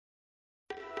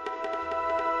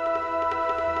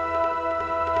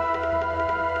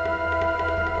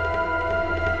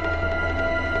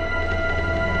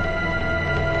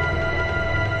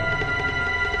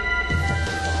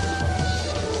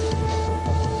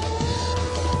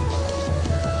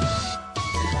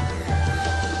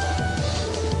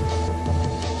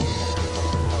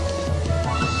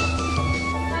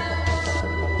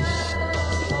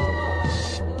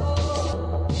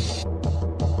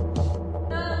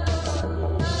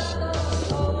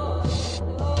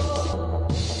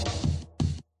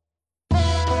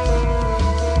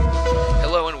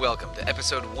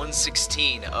episode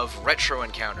 116 of Retro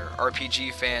Encounter,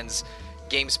 RPG fans,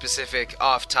 game-specific,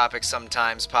 off-topic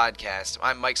sometimes podcast.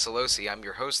 I'm Mike Solosi. I'm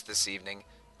your host this evening.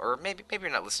 Or maybe you're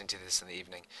not listening to this in the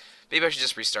evening. Maybe I should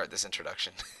just restart this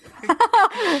introduction.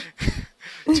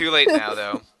 Too late now,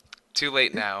 though. Too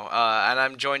late now. And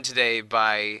I'm joined today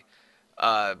by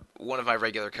one of my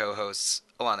regular co-hosts,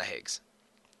 Alana Higgs.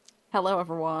 Hello,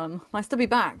 everyone. Nice to be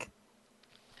back.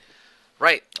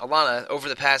 Right, Alana, over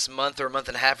the past month or month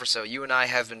and a half or so, you and I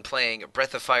have been playing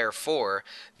Breath of Fire 4,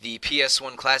 the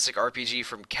PS1 classic RPG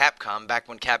from Capcom, back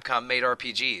when Capcom made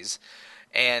RPGs.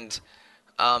 And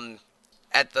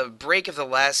at the break of the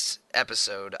last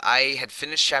episode, I had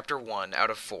finished Chapter 1 out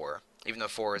of 4, even though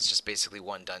 4 is just basically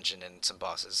one dungeon and some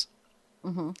bosses.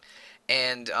 Mm-hmm.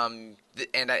 And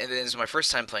this was my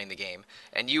first time playing the game,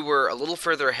 and you were a little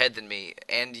further ahead than me,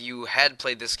 and you had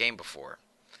played this game before.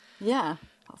 Yeah,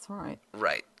 that's right.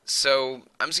 Right. So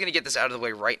I'm just gonna get this out of the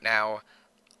way right now.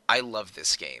 I love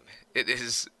this game. It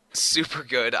is super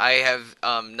good. I have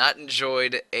not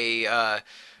enjoyed a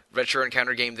Retro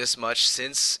Encounter game this much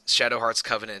since Shadow Hearts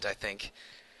Covenant, I think.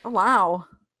 Oh, wow.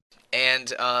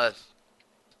 And I'm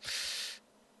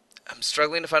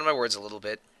struggling to find my words a little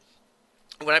bit.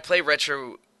 When I play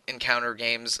Retro Encounter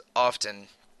games often,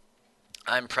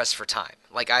 I'm pressed for time.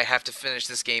 Like, I have to finish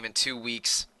this game in 2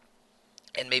 weeks,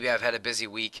 and maybe I've had a busy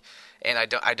week, and I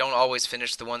don't always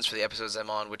finish the ones for the episodes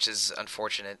I'm on, which is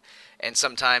unfortunate. And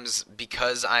sometimes,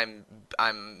 because I'm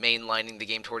mainlining the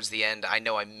game towards the end, I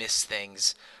know I miss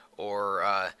things, or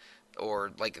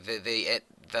like the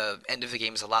end of the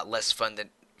game is a lot less fun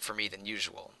for me than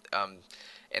usual.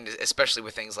 And especially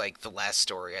with things like the last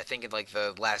story. I think in like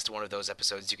the last one of those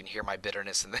episodes, you can hear my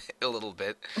bitterness a little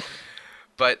bit.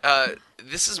 But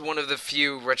this is one of the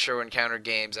few Retro Encounter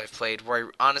games I've played where I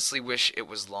honestly wish it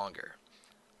was longer.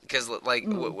 Because like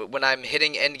when I'm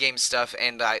hitting end game stuff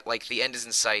and the end is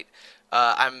in sight,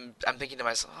 I'm thinking to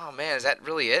myself, oh man, is that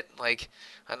really it? Like,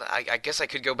 I guess I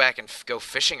could go back and go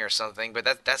fishing or something, but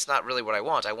that's not really what I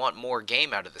want. I want more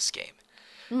game out of this game.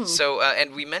 So,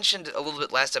 and we mentioned a little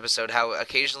bit last episode how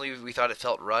occasionally we thought it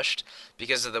felt rushed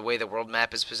because of the way the world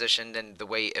map is positioned and the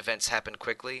way events happen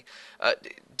quickly.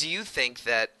 Do you think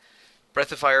that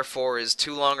Breath of Fire 4 is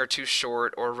too long or too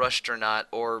short, or rushed or not,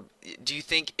 or do you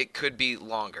think it could be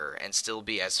longer and still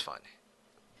be as fun?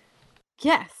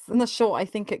 Yes, in the short, I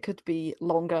think it could be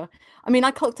longer. I mean,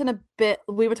 I clocked in a bit.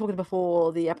 We were talking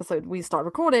before the episode we started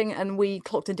recording, and we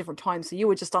clocked in different times. So you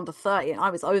were just under 30, and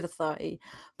I was over 30.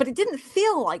 But it didn't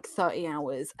feel like 30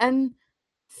 hours. And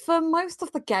for most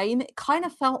of the game, it kind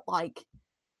of felt like,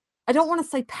 I don't want to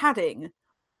say padding,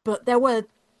 but there were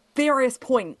various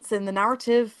points in the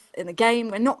narrative, in the game,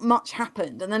 where not much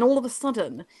happened. And then all of a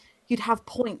sudden, you'd have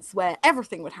points where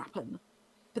everything would happen.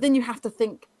 But then you have to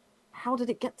think, how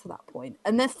did it get to that point?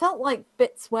 And there felt like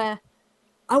bits where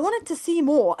I wanted to see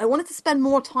more. I wanted to spend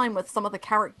more time with some of the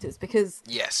characters because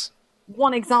Yes.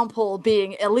 one example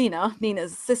being Elena,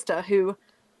 Nina's sister, who,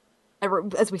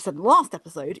 as we said in the last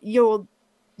episode, you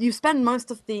spend most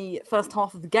of the first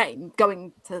half of the game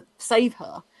going to save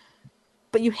her,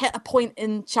 but you hit a point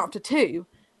in chapter 2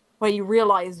 where you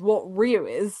realize what Ryu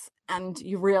is, and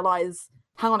you realize,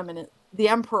 hang on a minute, the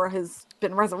Emperor has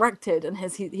been resurrected and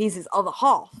he's his other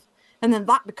half. And then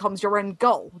that becomes your end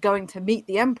goal, going to meet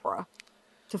the Emperor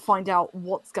to find out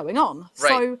what's going on. Right.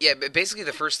 So, Yeah, but basically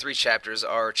the first 3 chapters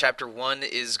are Chapter 1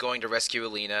 is going to rescue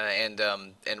Alina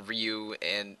and Ryu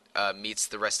and meets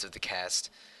the rest of the cast,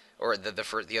 or the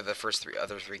first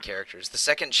three characters. The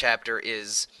second chapter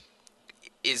is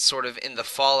sort of in the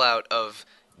fallout of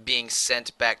being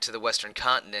sent back to the Western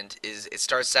continent. It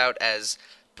starts out as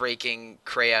breaking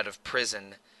Cray out of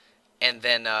prison, and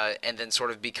then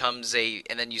sort of becomes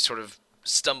and then you sort of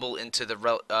stumble into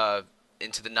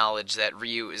the knowledge that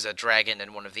Ryu is a dragon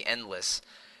and one of the Endless,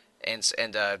 and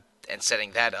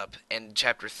setting that up. And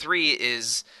chapter 3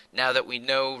 is, now that we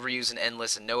know Ryu's an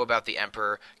Endless and know about the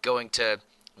Emperor, going to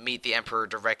meet the Emperor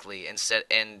directly and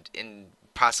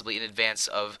possibly in advance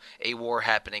of a war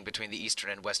happening between the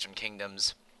Eastern and Western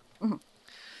kingdoms.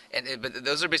 But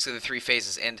those are basically the 3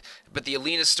 phases. But the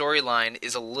Alina storyline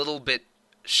is a little bit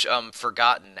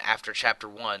forgotten after chapter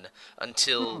 1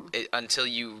 until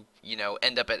you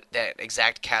end up at that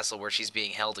exact castle where she's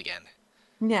being held again.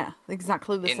 yeah,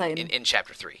 exactly the same. In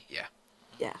chapter 3, yeah.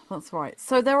 Yeah, that's right.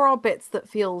 So there are bits that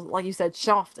feel, like you said,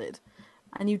 shafted,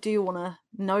 and you do want to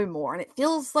know more. And it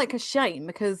feels like a shame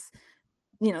because,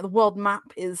 the world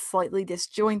map is slightly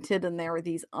disjointed, and there are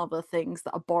these other things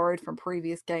that are borrowed from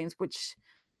previous games, which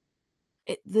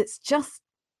it's just,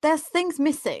 there's things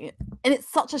missing. And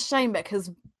it's such a shame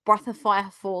because Breath of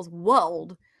Fire 4's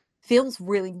world feels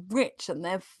really rich and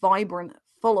they're vibrant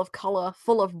full of color,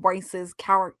 full of races,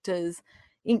 characters.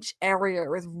 Each area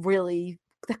is really,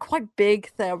 they're quite big,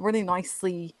 they're really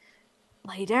nicely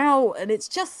laid out, and it's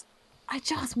just, I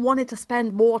just wanted to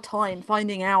spend more time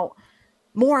finding out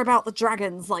more about the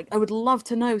dragons. Like, I would love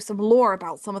to know some lore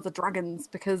about some of the dragons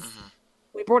because Hmm.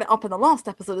 we brought it up in the last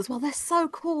episode as well. They're so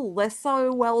cool, they're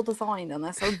so well designed, and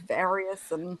they're so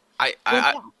various. And I, well,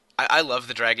 I yeah. I love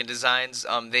the dragon designs.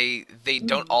 They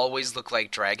don't Mm. always look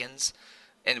like dragons,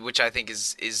 and which I think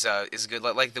is good.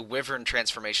 Like the wyvern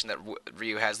transformation that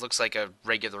Ryu has looks like a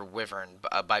regular wyvern,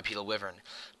 a bipedal wyvern,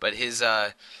 but his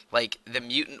like the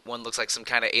mutant one looks like some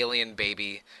kind of alien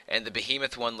baby, and the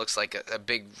behemoth one looks like a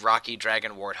big rocky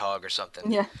dragon warthog or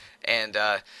something. Yeah. And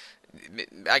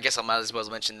I guess I might as well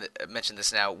mention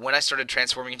this now. When I started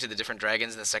transforming into the different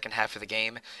dragons in the second half of the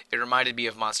game, it reminded me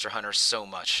of Monster Hunter so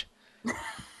much.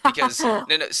 Because no,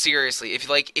 seriously,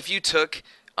 if you took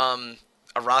a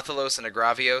Rathalos and a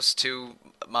Gravios, two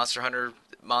Monster Hunter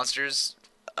monsters,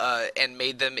 and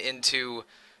made them into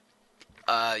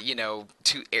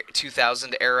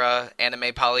 2000 era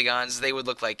anime polygons, they would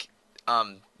look like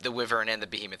the Wyvern and the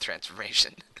Behemoth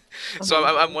transformation. So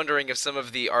I'm Amazing. wondering if some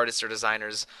of the artists or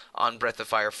designers on Breath of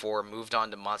Fire 4 moved on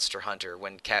to Monster Hunter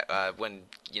when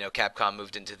Capcom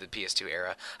moved into the PS2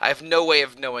 era. I have no way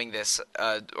of knowing this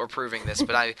or proving this,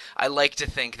 but I like to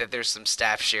think that there's some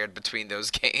staff shared between those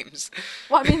games.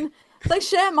 Well, I mean, they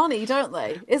share money, don't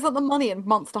they? Isn't the money in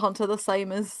Monster Hunter the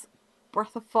same as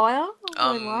Breath of Fire?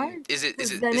 Am I right? Is it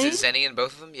is With it is it Zenny? Zenny in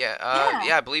both of them? Yeah, Yeah.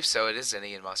 yeah, I believe so. It is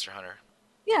Zenny in Monster Hunter.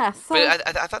 Yeah, But so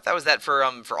I thought that was that for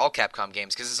all Capcom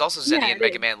games because it's also Zenny yeah, in it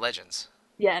Mega is. Man Legends.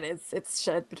 Yeah, it is. It's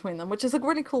shared between them, which is a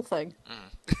really cool thing.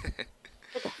 Mm.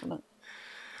 A definite.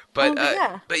 But But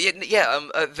yeah. yeah,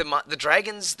 the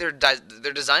dragons, their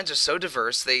designs are so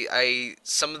diverse.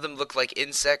 Some of them look like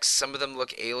insects, some of them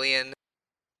look alien.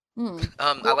 Hmm.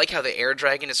 I Well, like how the air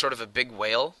dragon is sort of a big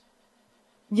whale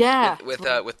yeah, it's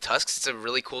really with tusks. It's a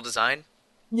really cool design.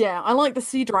 yeah. I like the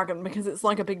sea dragon because it's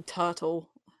like a big turtle.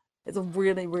 It's a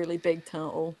really, really big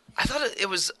turtle. I thought it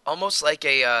was almost like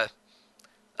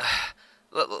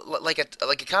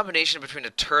like a combination between a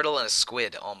turtle and a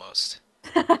squid almost.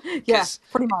 Yeah, Because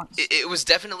pretty much. it was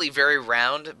definitely very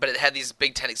round, but it had these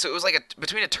big tentacles. So it was like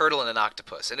between a turtle and an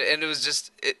octopus, and it was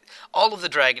just all of the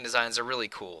dragon designs are really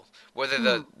cool. Whether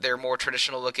Hmm. they're more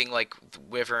traditional looking like the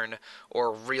wyvern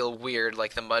or real weird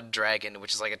like the mud dragon,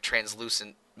 which is like a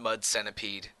translucent mud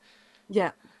centipede.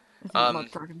 Yeah, I think Mud Um,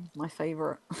 Dragon is my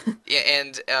favorite.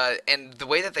 yeah, and the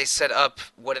way that they set up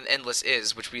what an endless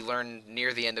is, which we learn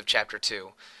near the end of chapter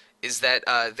 2, is that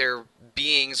they're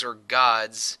beings or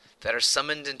gods that are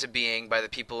summoned into being by the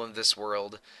people in this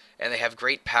world, and they have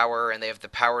great power, and they have the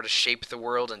power to shape the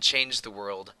world and change the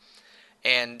world.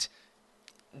 And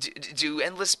do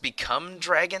endless become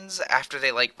dragons after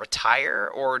they like retire,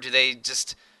 or do they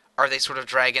just are they sort of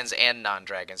dragons and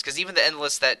non-dragons? Because even the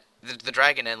endless the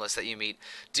dragon endless that you meet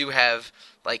do have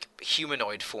like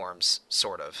humanoid forms,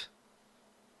 sort of.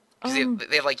 Because Um,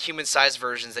 they have like human-sized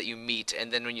versions that you meet,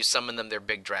 and then when you summon them, they're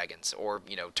big dragons, or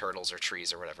turtles or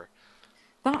trees or whatever.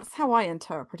 that's how I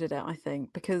interpreted it, I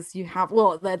think, because you have,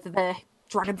 well, they're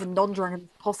dragons and non-dragons,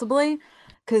 possibly,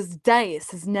 because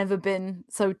Deus has never been,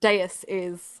 so Deus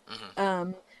is Hmm.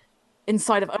 um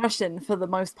inside of Urshin for the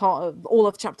most part of all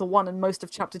of chapter one and most of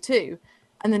chapter two,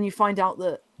 and then you find out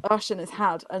that Urshin has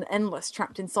had an endless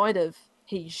trapped inside of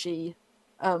she,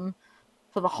 um,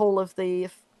 for the whole of the,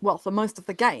 well, for most of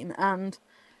the game, and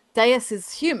Deus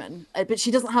is human, but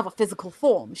she doesn't have a physical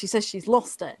form. She says she's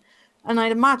lost it. And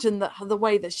I'd imagine that the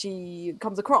way that she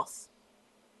comes across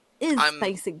is I'm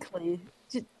basically.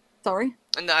 Sorry?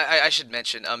 and I should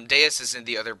mention, Deus is in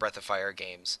the other Breath of Fire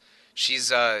games. She's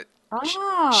sh-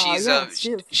 Ah, yes,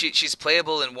 she is. she's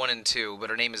playable in 1 and 2, but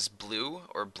her name is Blue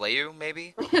or Bleu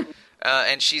maybe.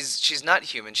 And she's not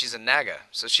human. She's a Naga,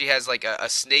 so she has like a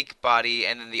snake body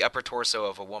and then the upper torso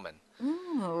of a woman.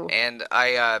 Oh, And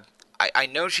I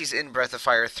know she's in Breath of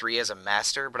Fire 3 as a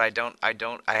master, but I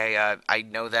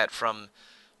know that from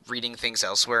reading things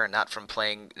elsewhere and not from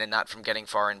playing and not from getting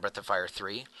far in Breath of Fire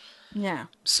 3. yeah.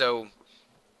 So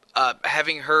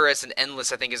having her as an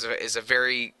endless, I think, is a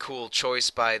very cool choice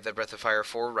by the Breath of Fire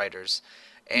 4 writers.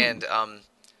 Hmm. And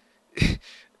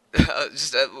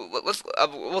just let's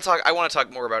we'll talk. I want to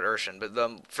talk more about Urshan, but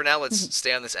for now, let's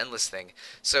stay on this endless thing.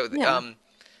 So Yeah.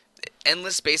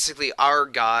 endless basically are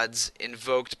gods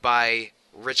invoked by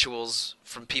rituals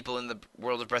from people in the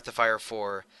world of Breath of Fire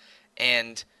 4,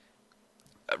 and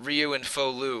Ryu and Fo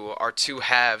Lu are two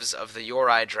halves of the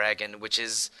Yorai dragon, which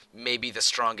is maybe the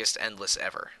strongest endless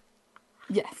ever.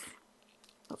 Yes,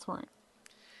 that's right.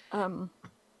 Um,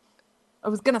 I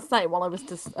was gonna say while I was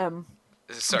just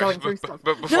Sorry, going through stuff.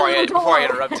 but No, no, don't before I worry.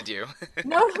 interrupted you.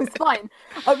 No, it's fine.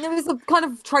 There was a kind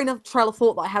of trail of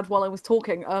thought that I had while I was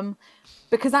talking.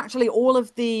 Because actually, all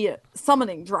of the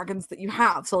summoning dragons that you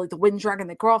have, so like the wind dragon,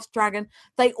 the grass dragon,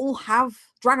 they all have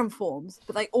dragon forms,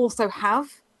 but they also have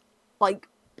like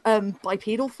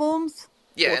bipedal forms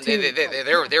Yeah, or and two.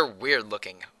 they're weird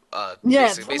looking. Yeah,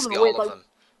 Basically some of them basically are weird. all of Like them.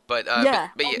 But yeah,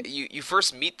 yeah, you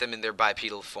first meet them in their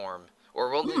bipedal form, or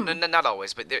well, hmm. not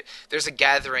always, but there's a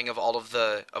gathering of all of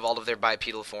their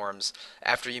bipedal forms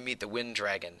after you meet the wind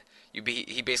dragon.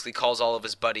 He basically calls all of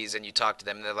his buddies and you talk to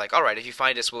them and they're like, all right, if you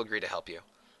find us, we'll agree to help you.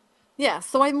 Yeah,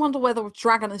 so I wonder whether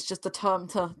dragon is just a term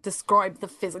to describe the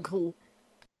physical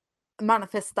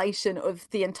manifestation of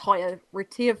the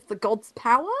entirety of the god's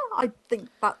power. I think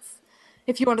that's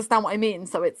if you understand what I mean.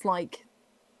 So it's like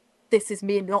this is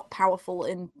me not powerful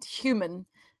in human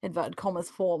inverted commas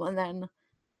form, and then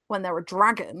when they're a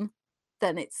dragon,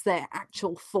 then it's their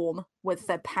actual form with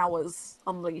their powers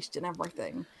unleashed and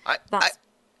everything. I That's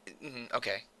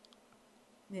okay.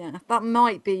 yeah, that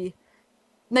might be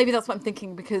maybe that's what I'm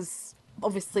thinking because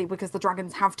obviously because the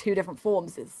dragons have two different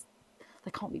forms, is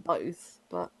they can't be both.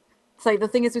 But so the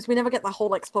thing is we never get the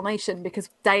whole explanation because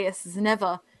Deus is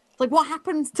never like what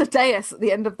happens to Deus at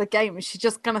the end of the game? Is she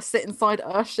just gonna sit inside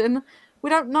Urshin? We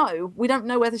don't know. We don't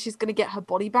know whether she's gonna get her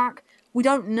body back. We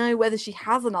don't know whether she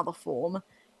has another form,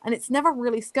 and it's never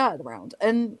really skirted around.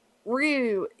 And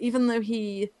Ryu, even though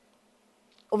he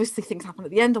obviously things happen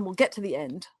at the end, and we'll get to the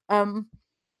end,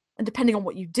 and depending on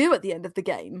what you do at the end of the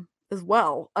game as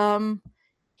well,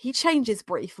 he changes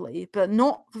briefly, but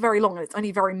not for very long, and it's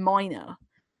only very minor.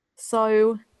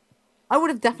 So I would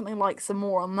have definitely liked some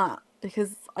more on that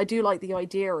because I do like the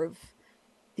idea of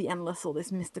the endless or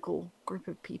this mystical group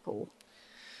of people.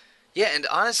 Yeah, and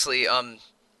honestly,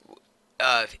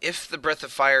 if the Breath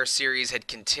of Fire series had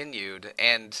continued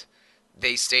and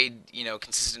they stayed,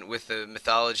 consistent with the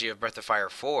mythology of Breath of Fire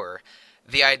 4,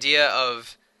 the idea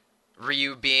of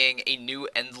Ryu being a new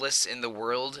endless in the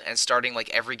world and starting like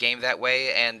every game that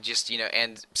way and just,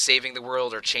 and saving the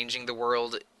world or changing the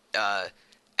world uh,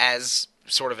 as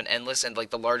sort of an endless and like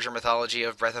the larger mythology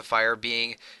of Breath of Fire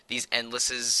being these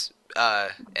endlesses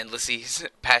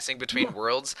passing between Yeah,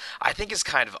 worlds, I think is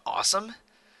kind of awesome.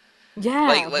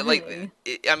 yeah, really.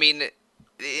 I mean,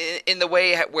 in the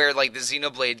way where like the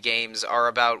Xenoblade games are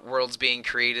about worlds being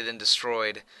created and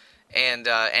destroyed, and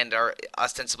are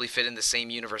ostensibly fit in the same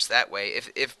universe that way.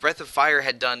 If Breath of Fire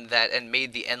had done that and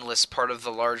made the endless part of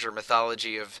the larger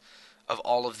mythology of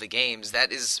all of the games,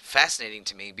 that is fascinating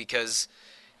to me because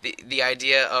the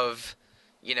idea of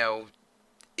you know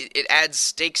it adds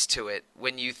stakes to it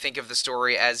when you think of the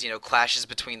story as clashes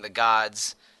between the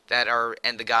gods that are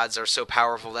and the gods are so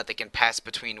powerful that they can pass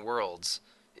between worlds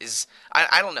is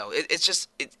I don't know it's just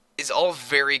it is all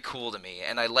very cool to me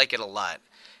and I like it a lot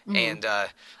Mm. and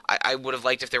I would have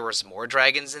liked if there was more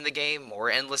dragons in the game, more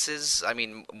endlesses. I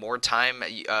mean, more time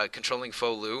controlling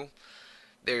Fo Lu.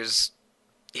 There's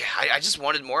yeah, I just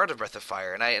wanted more out of Breath of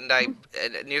Fire, and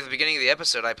near the beginning of the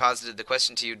episode, I posited the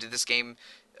question to you: did this game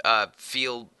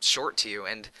feel short to you?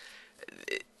 And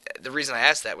the reason I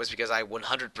asked that was because I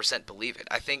 100% believe it.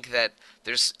 I think that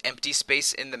there's empty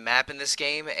space in the map in this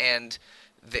game, and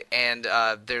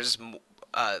there's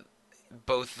uh,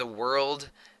 both the world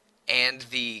and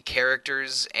the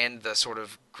characters and the sort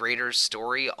of greater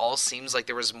story all seems like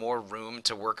there was more room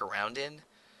to work around in.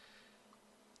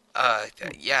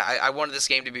 Yeah, I wanted this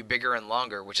game to be bigger and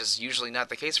longer, which is usually not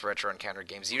the case for retro encounter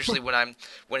games. Usually, when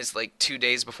it's like 2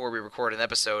 days before we record an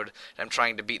episode and I'm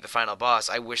trying to beat the final boss,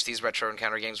 I wish these retro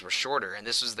encounter games were shorter, and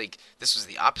this was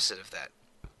the opposite of that.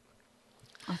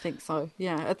 I think so.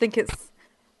 Yeah, I think it's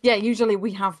yeah. Usually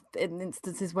we have in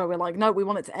instances where we're like, no, we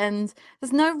want it to end.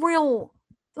 There's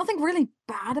nothing really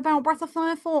bad about Breath of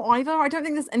Fire 4 either. I don't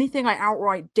think there's anything I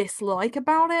outright dislike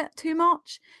about it too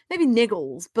much. Maybe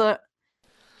niggles, but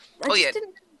I Oh yeah, just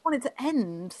didn't want it to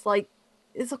end. Like,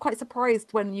 it's quite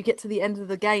surprised when you get to the end of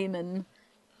the game and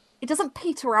it doesn't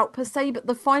peter out per se, but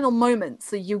the final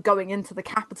moments are you going into the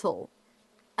capital,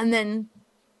 and then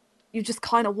you just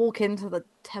kind of walk into the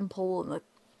temple, and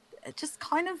it just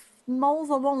kind of mulls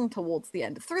along towards the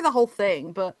end through the whole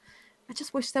thing. But I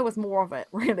just wish there was more of it.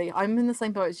 Really, I'm in the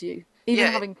same boat as you, even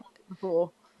yeah. having played it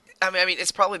before. I mean,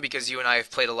 it's probably because you and I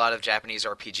have played a lot of Japanese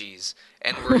RPGs,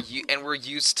 and we're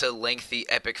used to lengthy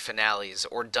epic finales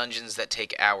or dungeons that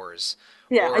take hours,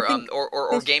 Yeah, I think or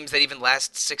this. games that even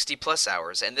last 60 plus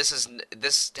hours. And this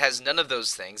has none of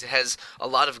those things. It has a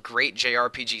lot of great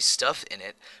JRPG stuff in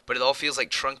it, but it all feels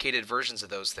like truncated versions of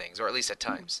those things, or at least at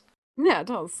times. Yeah, it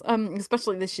does.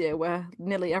 Especially this year where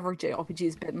nearly every JRPG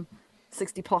has been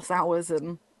 60 plus hours,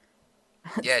 and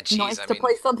Yeah, It's geez, nice I to mean,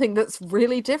 play something that's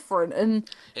really different. And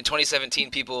in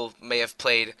 2017, people may have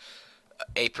played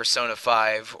a Persona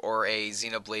 5 or a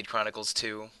Xenoblade Chronicles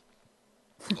 2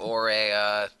 or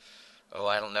a oh,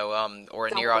 I don't know, or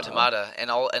a Nier Zelda. Automata,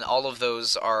 and all of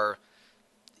those are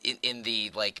in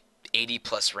the like 80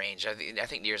 plus range. I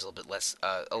think Nier's a little bit less,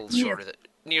 a little Near, shorter than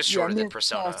Nier's yeah, shorter than near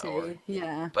Persona, or 30.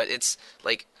 Yeah. but it's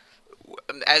like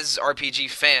as RPG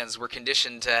fans, we're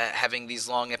conditioned to having these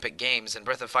long epic games, and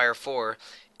Breath of Fire 4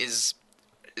 is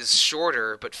is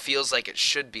shorter but feels like it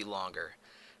should be longer,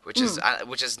 Mm,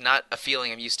 which is not a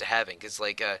feeling I'm used to having. Because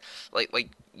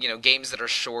you know, games that are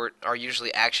short are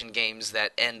usually action games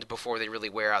that end before they really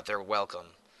wear out their welcome.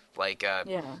 Like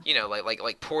yeah. you know,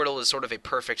 like Portal is sort of a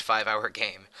perfect 5 hour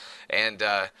game, and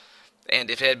and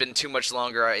if it had been too much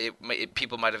longer,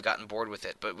 people might have gotten bored with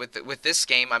it. But with this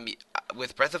game,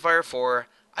 with Breath of Fire 4.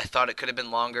 I thought it could have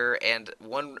been longer, and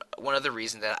one other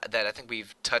reason that I think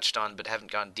we've touched on but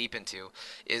haven't gone deep into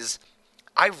is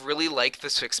I really like the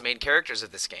six main characters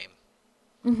of this game,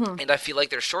 Hmm. and I feel like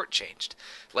they're shortchanged.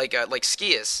 Like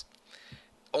Skias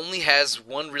only has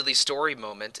one really story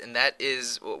moment, and that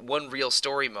is one real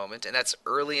story moment, and that's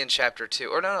early in chapter two,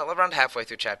 or no, around halfway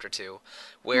through chapter two,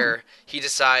 Hmm. where he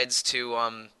decides to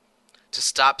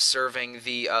stop serving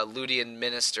the Ludian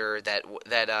minister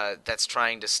that's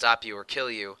trying to stop you or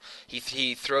kill you.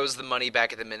 He throws the money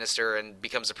back at the minister and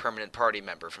becomes a permanent party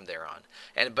member from there on.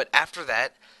 And but after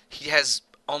that, he has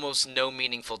almost no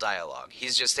meaningful dialogue.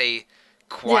 He's just a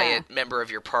Yeah, quiet member of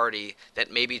your party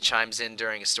that maybe chimes in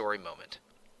during a story moment.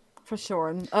 for sure.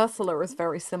 And Ursula is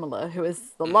very similar, who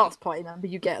is the Hmm. last party member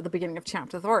you get at the beginning of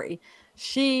chapter 3.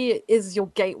 She is your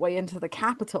gateway into the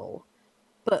capital,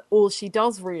 but all she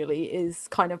does really is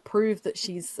kind of prove that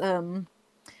she's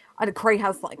I know Cray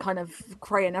has like kind of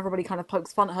Cray and everybody kind of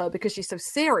pokes fun at her because she's so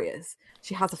serious.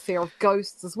 She has a fear of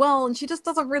ghosts as well, and she just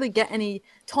doesn't really get any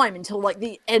time until like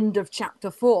the end of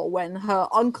chapter 4 when her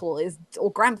uncle is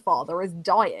or grandfather is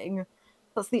dying.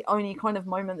 That's the only kind of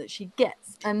moment that she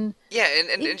gets. And Yeah,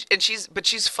 it, and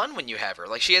she's fun when you have her.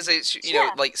 Like she has you know,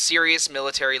 yeah, like serious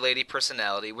military lady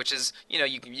personality, which is, you know,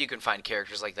 you can find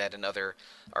characters like that in other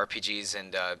RPGs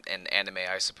and anime,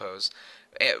 I suppose.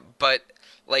 But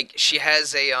like she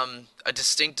has a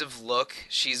distinctive look.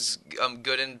 She's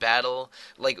good in battle.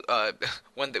 Like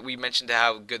one that we mentioned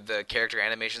how good the character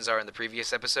animations are in the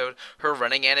previous episode. Her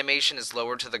running animation is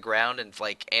lower to the ground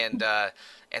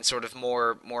and sort of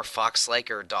more fox-like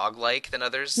or dog-like than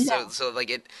others. yeah, So like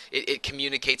it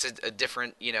communicates a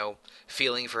different, you know,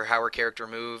 feeling for how her character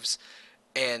moves,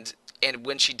 and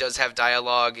when she does have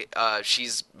dialogue,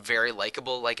 she's very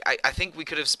likable. Like I think we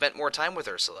could have spent more time with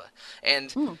Ursula,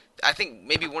 and mm, I think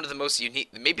maybe the most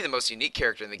unique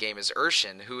character in the game is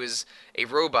Urshin, who is a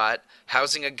robot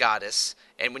housing a goddess.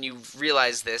 And when you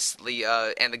realize this,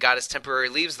 and the goddess temporarily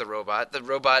leaves the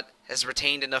robot has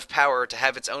retained enough power to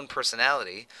have its own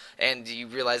personality, and you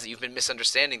realize that you've been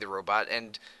misunderstanding the robot,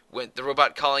 and when the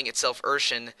robot calling itself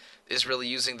Urshin is really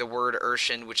using the word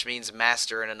Urshin, which means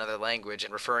master in another language,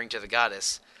 and referring to the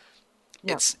goddess.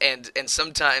 yep, And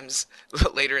sometimes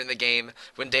later in the game,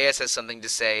 when Deus has something to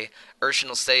say, Urshin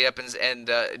will stay up and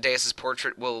Deus's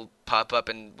portrait will pop up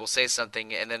and will say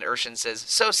something, and then Urshin says,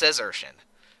 "So says Urshin,"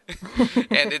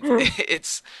 and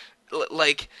it's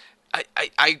like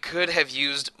I could have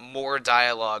used more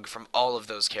dialogue from all of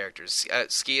those characters.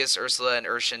 Skias, Ursula, and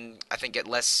Urshin, I think, get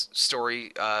less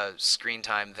story screen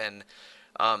time than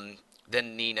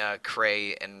Nina,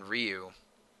 Cray, and Ryu.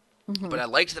 But hmm, I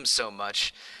liked them so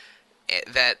much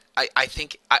that I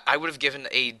think I would have given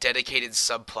a dedicated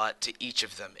subplot to each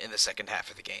of them in the second half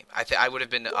of the game. I would have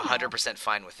been yeah. 100%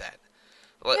 fine with that.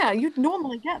 Yeah, you'd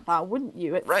normally get that, wouldn't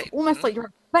you? It's Right. almost like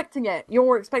you're expecting it.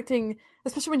 You're expecting,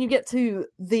 especially when you get to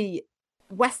the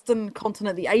Western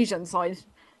continent, the Asian side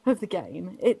of the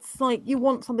game, it's like you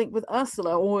want something with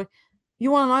Ursula, or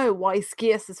you want to know why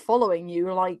Skius is following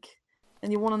you, like,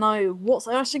 and you want to know what's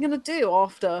Ursula going to do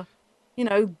after, you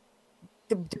know,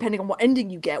 depending on what ending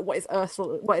you get, what is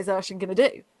Ursula going to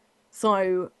do?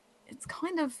 So it's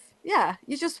kind of, yeah,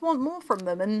 you just want more from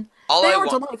them, and All they I are a want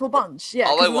delightful bunch,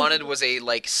 yeah, all I because wanted was a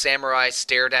like samurai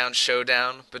stare down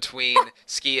showdown between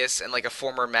Skius and like a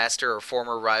former master or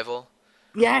former rival.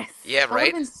 yes, Yeah, that would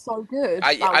have right. been so good.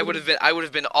 That would have. I would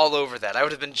have been all over that. I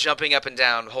would have been jumping up and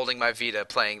down, holding my Vita,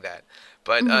 playing that.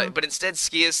 Mhm. But instead,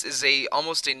 Skius is a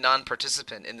almost a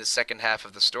non-participant in the second half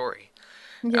of the story.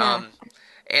 Yeah, Um,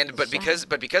 and shame. but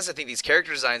because I think these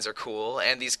character designs are cool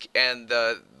and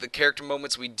the character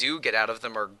moments we do get out of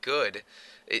them are good,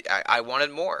 I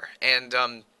wanted more. And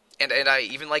I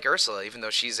even like Ursula, even though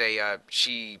she's a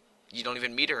she you don't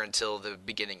even meet her until the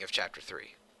beginning of chapter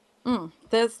 3.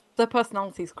 Their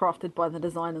personalities crafted by the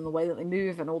design and the way that they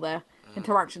move and all their Mm.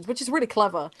 interactions, which is really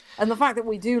clever. And the fact that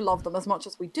we do love them as much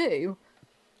as we do,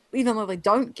 even though they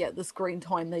don't get the screen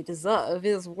time they deserve,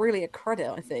 is really a credit,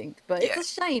 I think. But it's Yeah, a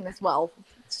shame as well.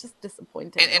 It's just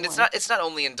disappointing in a and way. it's not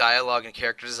only in dialogue and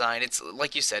character design. It's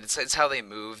like you said, it's how they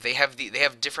move. They have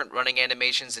different running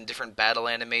animations and different battle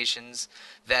animations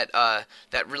that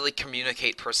really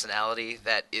communicate personality.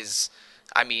 That is,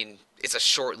 I mean, it's a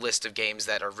short list of games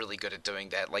that are really good at doing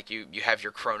that. Like you have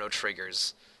your Chrono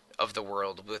Triggers of the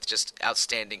world with just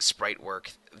outstanding sprite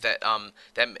work that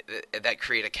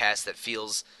create a cast that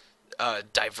feels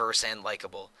diverse and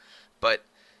likable. But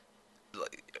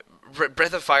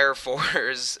Breath of Fire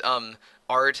 4's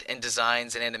art and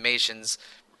designs and animations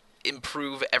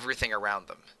improve everything around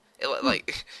them. Hmm.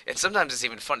 And sometimes it's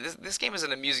even funny. This game has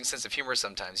an amusing sense of humor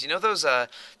sometimes. You know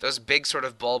those big sort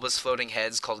of bulbous floating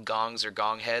heads called gongs or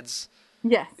gong heads.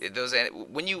 Yes. Those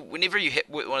whenever you hit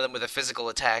one of them with a physical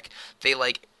attack, they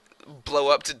like blow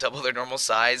up to double their normal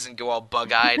size and go all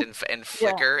bug-eyed and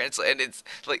Yeah. flicker. It's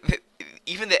like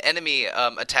even the enemy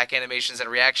attack animations and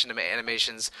reaction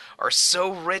animations are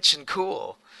so rich and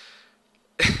cool.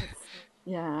 It's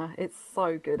yeah, it's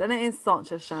so good. And it is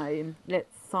such a shame.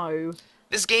 It's so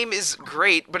This game is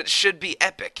great, but it should be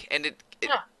epic, and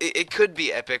yeah. it could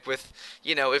be epic with,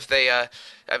 if they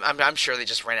I'm sure they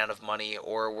just ran out of money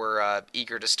or were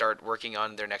eager to start working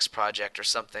on their next project or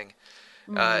something.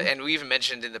 Mm. And we even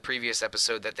mentioned in the previous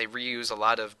episode that they reuse a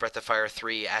lot of Breath of Fire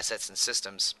 3 assets and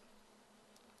systems.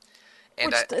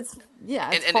 And Which it's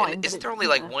yeah, it's and fine, but isn't it's there only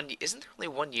like yeah. one isn't there only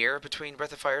 1 year between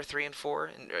Breath of Fire 3 and 4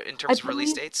 in I terms of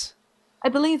release believe dates? I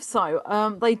believe so.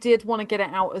 They did want to get it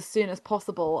out as soon as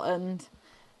possible, and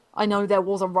I know there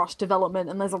was a rush development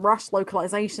and there's a rush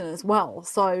localization as well.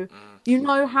 So Mm, you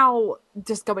know how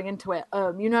just going into it,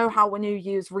 you know how when you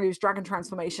use Ryu's dragon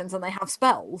transformations and they have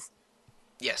spells,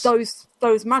 yes.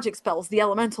 those magic spells, the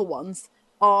elemental ones,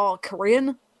 are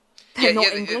Korean. They're Yeah, yeah,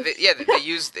 not English. they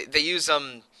use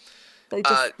They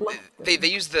uh just left they them.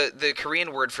 use the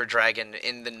Korean word for dragon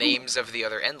in the names of the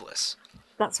other endless.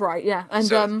 That's right, yeah. And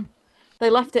So they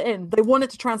left it in. They wanted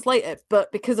to translate it,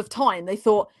 but because of time, they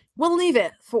thought, we'll leave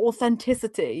it for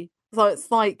authenticity. So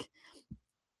it's like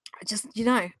just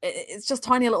it's just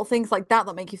tiny little things like that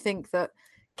that make you think that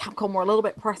Capcom were a little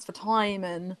bit pressed for time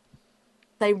and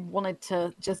they wanted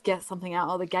to just get something out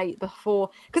of the gate before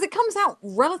because it comes out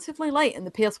relatively late in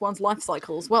the PS1's life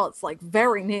cycle as well. It's like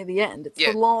very near the end. It's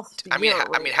the yeah, last year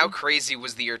I mean, how really. crazy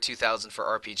was the year 2000 for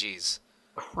RPGs?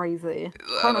 Crazy.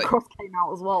 Chrono Like Cross came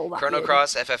out as well that Chrono year, didn't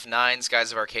Cross, it? FF9,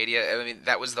 Skies of Arcadia. I mean,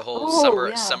 that was the whole Oh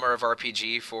yeah. summer of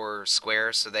RPG for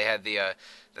Square. So they had the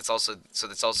that's also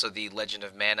the Legend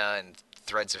of Mana and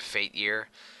Threads of Fate year.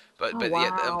 Oh But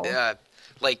yeah, wow.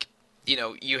 like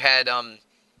you had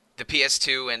the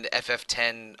PS2 and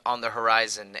FF10 on the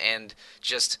horizon, and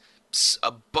just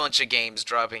a bunch of games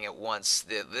dropping at once.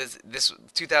 This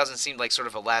 2000 seemed like sort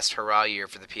of a last hurrah year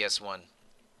for the PS1.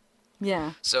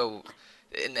 Yeah. So,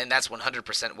 and that's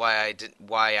 100% why I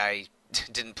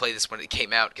didn't play this when it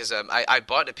came out, because I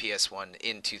bought a PS1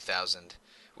 in 2000.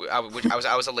 I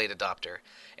was a late adopter,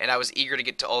 and I was eager to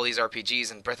get to all these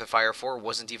RPGs, and Breath of Fire 4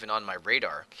 wasn't even on my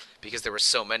radar because there were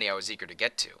so many I was eager to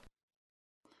get to.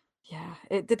 Yeah.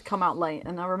 It did come out late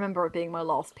and I remember it being my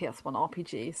last PS1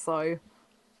 RPG, so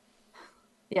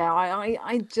yeah,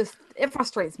 I just it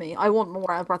frustrates me. I want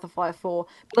more out of Breath of Fire 4,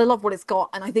 but I love what it's got,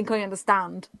 and I think I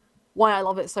understand why I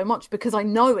love it so much because I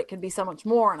know it can be so much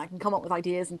more, and I can come up with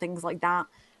ideas and things like that.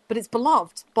 But it's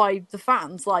beloved by the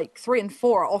fans. Like 3 and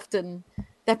 4 are often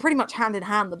they're pretty much hand in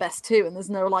hand the best two, and there's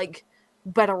no like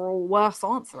better or worse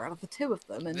answer out of the two of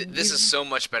them. And This is you so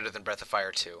much better than Breath of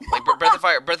Fire 2. Like Breath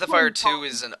of Fire one 2 time,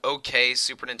 is an okay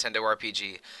Super Nintendo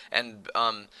RPG, and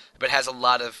but has a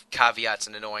lot of caveats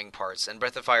and annoying parts. And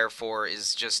Breath of Fire 4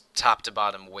 is just top to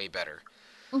bottom way better.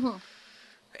 hmm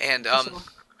And for sure.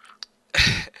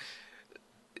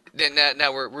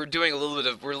 now we're doing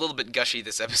we're a little bit gushy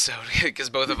this episode because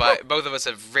both of us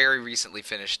have very recently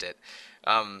finished it.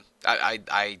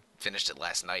 I finished it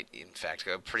last night. In fact,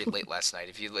 pretty late last night.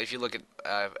 If you look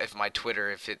at my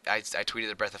Twitter, I tweeted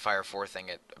the Breath of Fire 4 thing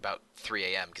at about 3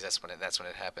 a.m. because that's when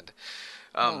it happened.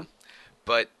 Yeah. Um,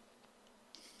 but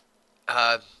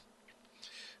uh,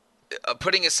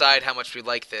 putting aside how much we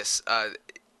like this,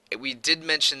 we did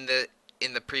mention that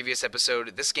in the previous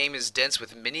episode, this game is dense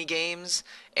with mini games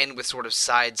and with sort of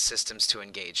side systems to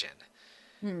engage in.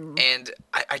 Hmm. And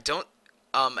I don't.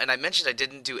 And I mentioned I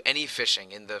didn't do any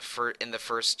fishing in in the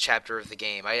first chapter of the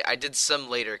game. I did some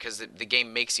later because the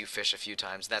game makes you fish a few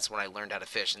times. That's when I learned how to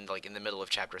fish, in the middle of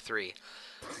chapter 3.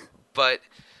 But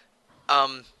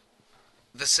um,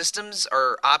 the systems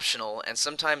are optional and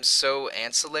sometimes so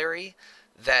ancillary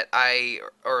that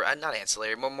or not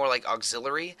ancillary, more like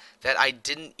auxiliary, that I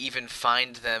didn't even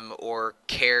find them or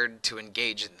cared to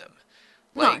engage in them.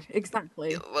 No, Like,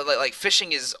 exactly. like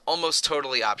fishing is almost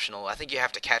totally optional. I think you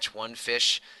have to catch one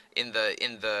fish in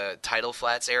the tidal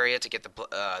flats area to get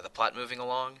the plot moving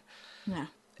along. Yeah.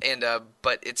 And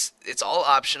but it's all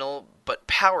optional but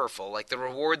powerful. Like the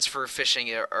rewards for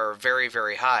fishing are very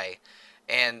very high,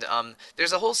 and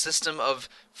there's a whole system of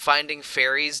finding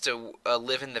fairies to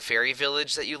live in the fairy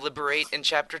village that you liberate in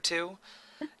chapter 2.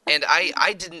 And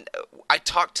I didn't I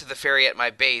talked to the fairy at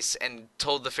my base and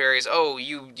told the fairies, oh,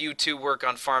 you two work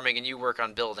on farming and you work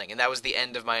on building, and that was the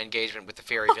end of my engagement with the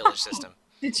fairy village system.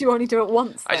 Did you only do it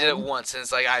once I did it then? once, and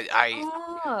it's like I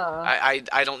Ah, I,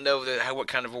 I, I don't know what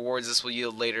kind of awards this will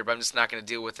yield later, but I'm just not going to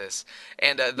deal with this.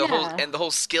 And yeah. the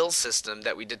whole skill system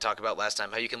that we did talk about last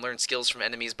time, how you can learn skills from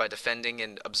enemies by defending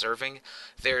and observing.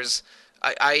 There's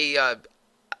I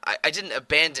didn't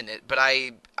abandon it, but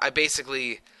I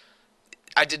basically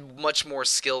I did much more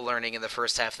skill learning in the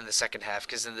first half than the second half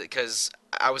because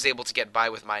I was able to get by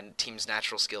with my team's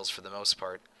natural skills for the most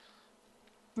part.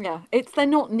 Yeah, it's they're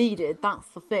not needed. That's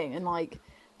the thing. And like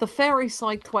the fairy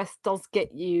side quest does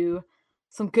get you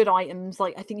some good items.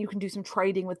 Like I think you can do some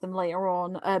trading with them later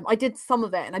on. I did some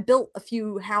of it, and I built a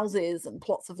few houses and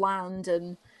plots of land,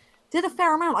 and did a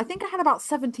fair amount. I think I had about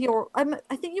 70, or I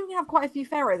think you can have quite a few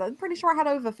fairies. I'm pretty sure I had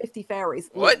over 50 fairies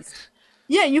at What? least.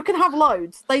 Yeah, you can have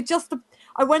loads. They just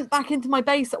I went back into my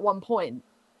base at one point.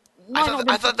 Might not have been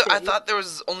I 50. thought there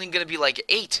was only going to be like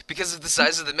 8 because of the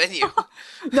size of the menu.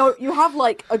 No, you have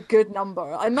like a good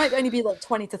number. I might only be like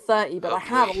 20 to 30, but Oh I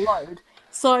had boy. a load.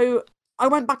 So I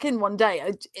went back in one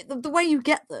day. The way you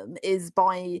get them is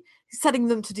by setting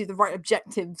them to do the right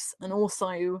objectives. And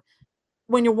also,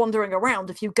 when you're wandering around,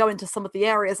 if you go into some of the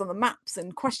areas on the maps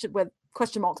and where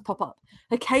question marks pop up,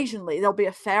 occasionally there'll be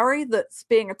a fairy that's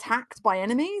being attacked by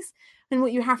enemies. And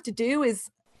what you have to do is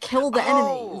kill the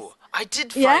enemies. Oh, I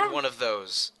did find Yeah, one of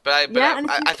those, yeah. And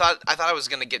if you, I thought I was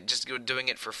gonna get just go doing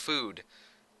it for food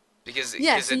yeah,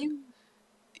 because so it you,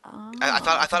 I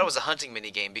ah, thought it was a hunting mini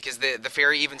game because the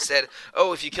fairy even said,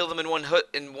 oh, if you kill them in one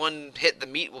hit, the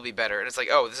meat will be better, and it's like,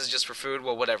 oh, this is just for food.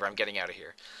 Well, whatever, I'm getting out of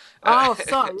here. Uh, oh,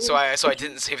 so so I if you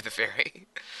didn't save the fairy.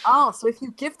 So if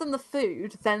you give them the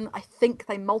food, then I think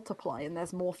they multiply and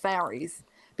there's more fairies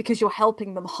because you're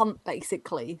helping them hunt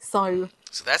basically. So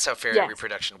So that's how fairy yes,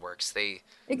 reproduction works. They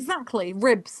exactly.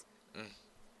 Ribs.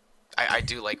 I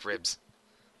do like ribs,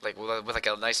 like with like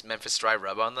a nice Memphis dry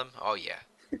rub on them. Oh yeah.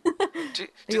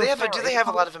 You're a Do fairy. they have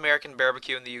a lot of American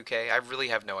barbecue in the UK? I really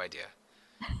have no idea.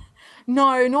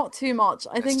 No, not too much.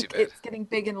 I That's too think bad. it's getting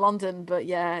big in London, but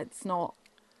yeah, it's not.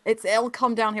 It'll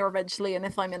come down here eventually, and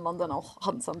if I'm in London, I'll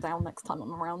hunt some down next time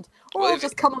I'm around, or Well, I'll if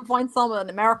just come and find some in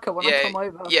America when I yeah, come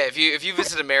over. yeah. If you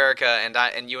visit America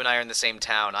and you and I are in the same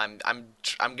town,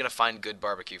 I'm gonna find good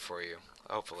barbecue for you.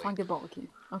 Hopefully, Find good barbecue.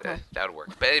 Okay. that would work.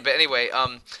 But anyway,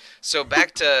 so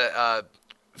back to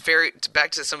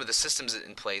some of the systems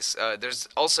in place. There's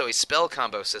also a spell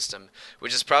combo system,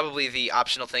 which is probably the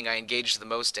optional thing I engaged the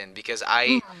most in because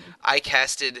Mm, I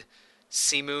casted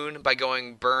Sea Moon by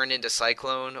going Burn into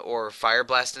Cyclone or Fire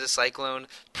Blast into Cyclone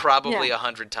probably yeah.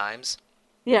 100 times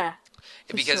Yeah.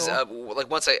 For because sure. like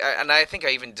once and I think I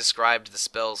even described the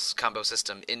spells combo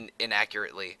system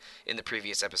inaccurately in the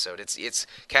previous episode. It's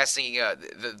casting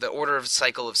the order of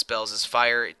cycle of spells is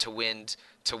fire to wind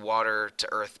to water to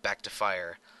earth back to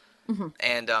fire, Hmm.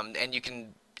 and you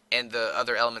can and the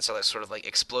other elements are like, sort of like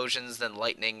explosions, then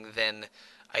lightning, then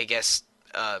I guess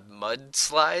mud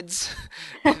slides,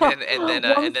 and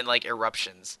One's then like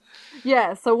eruptions.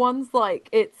 Yeah, so one's like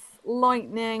it's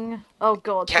lightning. Oh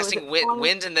God, so is it Casting fire?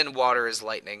 wind and then water is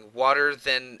lightning. Water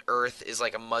then earth is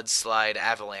like a mudslide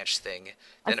avalanche thing.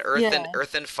 Yeah,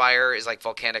 Earth and fire is like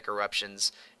volcanic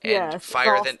eruptions, and yeah, it's disaster.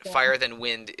 fire then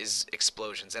wind is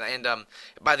explosions. And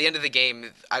by the end of the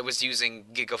game, I was using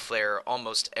Giga Flare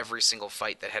almost every single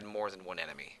fight that had more than one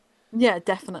enemy. Yeah,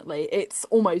 definitely. It's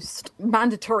almost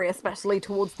mandatory, especially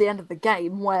towards the end of the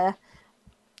game, where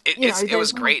It there's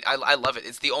was great. I love it.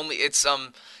 It's the only it's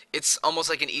almost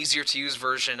like an easier to use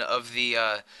version of the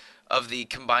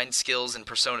combined skills in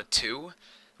Persona 2,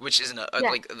 which isn't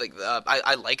yeah,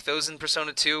 I like those in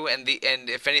Persona 2, and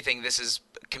if anything this is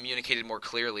communicated more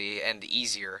clearly and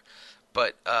easier.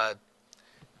 But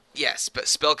yes, but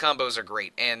spell combos are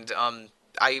great, and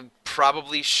I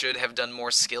probably should have done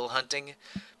more skill hunting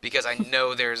because I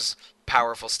know there's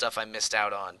powerful stuff I missed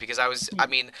out on because I yeah.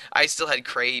 mean I still had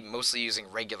Cray mostly using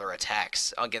regular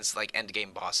attacks against like end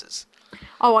game bosses.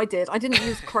 Oh, I did. I didn't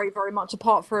use Crave very much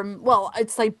apart from, well,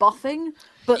 I'd say buffing.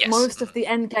 but Yes. most of the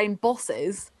end game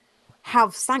bosses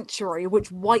have Sanctuary,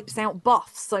 which wipes out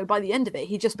buffs. So by the end of it,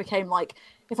 he just became like,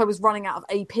 if I was running out of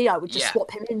AP, I would just Yeah.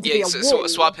 swap him in to be Yeah, a so wall.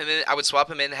 swap him in. I would swap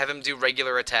him in, have him do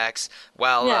regular attacks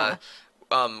Yeah.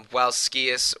 while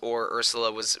Skius or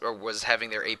Ursula was having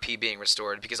their AP being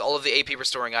restored, because all of the AP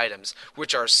restoring items,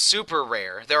 which are super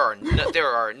rare, there are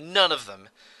none of them.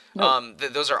 Nope.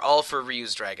 Those are all for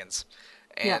reused dragons,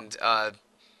 Yeah. and I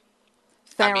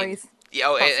mean, Fairies. yeah,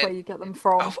 oh, That's where and you get them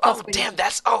from. oh That's where you damn,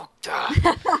 that's oh. Duh.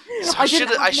 So I didn't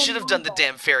I have should many have done the either.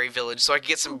 damn fairy village so I could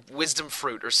get some wisdom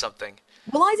fruit or something.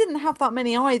 Well, I didn't have that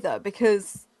many either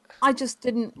because I just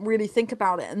didn't really think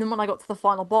about it. And then when I got to the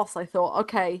final boss, I thought,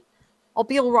 okay, I'll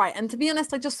be all right. And to be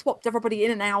honest, I just swapped everybody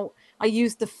in and out. I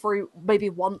used the fruit maybe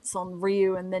once on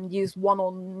Ryu and then used one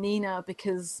on Nina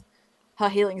because her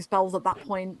healing spells at that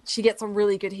point, she gets a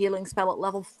really good healing spell at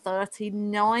level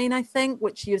 39, I think,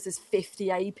 which uses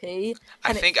 50 AP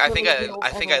and it fully heals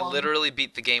I think I everyone. literally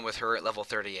beat the game with her at level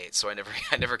 38, so I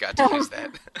never got to use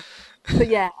that. But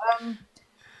yeah,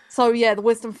 so yeah, the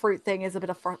wisdom fruit thing is a bit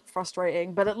of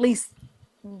frustrating, but at least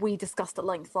we discussed at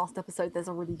length last episode. There's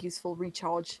a really useful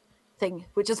recharge thing,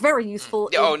 which is very useful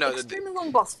Oh in no, extremely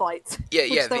long boss fights, yeah,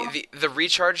 yeah. which there are. The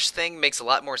recharge thing makes a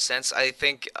lot more sense. I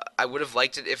think I would have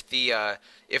liked it if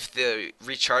the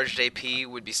recharged AP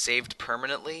would be saved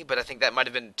permanently, but I think that might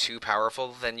have been too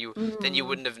powerful. Then you Mm,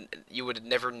 wouldn't have you would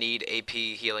never need AP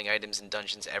healing items in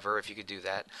dungeons ever if you could do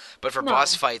that. But for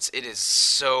boss no, fights, it is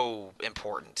so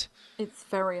important. it's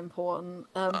very important.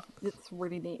 It's a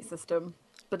really neat system,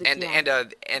 but it's and yeah. and uh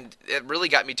and it really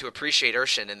got me to appreciate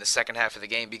Urshin in the second half of the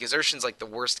game, because Urshin's like the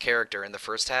worst character in the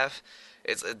first half.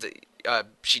 It's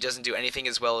she doesn't do anything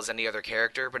as well as any other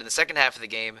character, but in the second half of the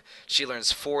game, she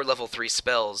learns 4 level 3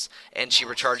 spells, and she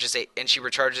recharges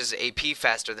AP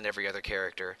faster than every other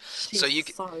character. So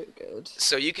She's so good.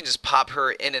 you can just pop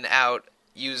her in and out,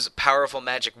 use powerful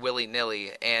magic willy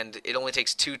nilly, and it only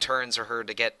takes 2 turns for her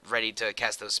to get ready to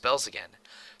cast those spells again.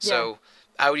 Yeah, So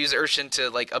I would use Urshin to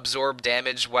like absorb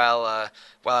damage while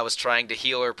I was trying to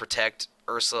heal or protect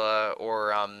Ursula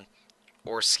or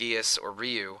Skius or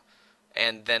Ryu,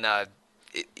 and then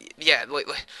yeah, like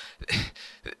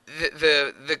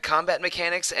the combat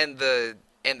mechanics and the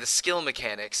skill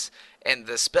mechanics and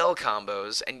the spell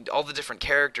combos and all the different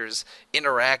characters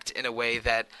interact in a way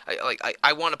that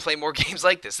I want to play more games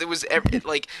like this. It was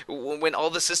like when all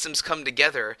the systems come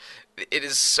together, it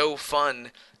is so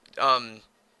fun. Um,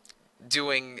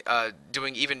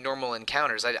 doing even normal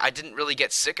encounters. I didn't really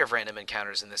get sick of random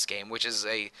encounters in this game, which is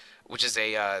a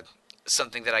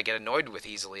something that I get annoyed with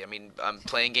easily. I mean,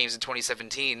 playing games in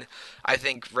 2017. I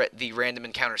think the random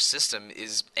encounter system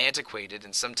is antiquated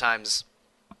and sometimes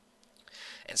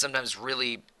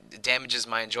really damages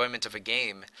my enjoyment of a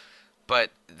game.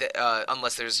 But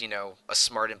unless there's a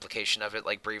smart implication of it,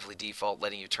 like Bravely Default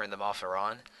letting you turn them off or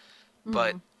on.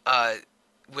 But mm.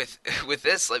 with with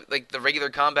this, like the regular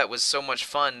combat was so much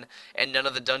fun, and none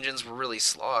of the dungeons were really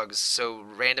slogs, so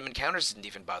random encounters didn't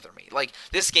even bother me. Like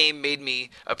this game made me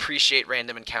appreciate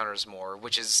random encounters more,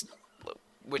 which is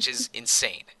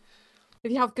insane.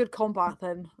 If you have good combat,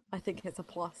 then I think it's a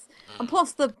plus. And Mm.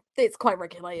 plus, it's quite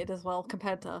regulated as well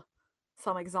compared to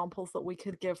some examples that we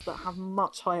could give that have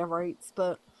much higher rates.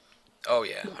 But Oh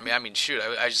yeah, yeah. I mean, shoot,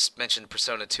 I just mentioned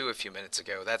Persona 2 a few minutes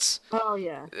ago. Oh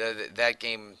yeah. That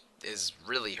game is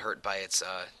really hurt by its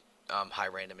high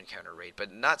random encounter rate,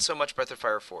 but not so much Breath of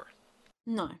Fire 4.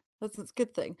 No, that's a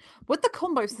good thing. With the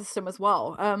combo system as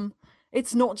well,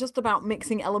 it's not just about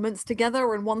mixing elements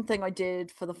together. And one thing I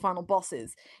did for the final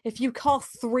bosses, if you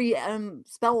cast three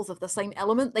spells of the same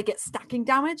element, they get stacking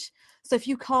damage. So if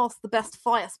you cast the best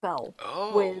fire spell Oh.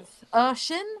 with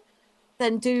Urshin,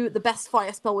 then do the best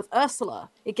fire spell with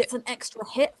Ursula, it gets an extra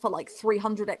hit for like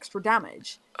 300 extra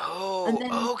damage. And Oh,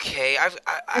 then, okay. I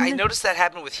and then, noticed that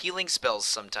happen with healing spells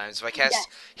sometimes. If I cast yes,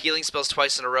 healing spells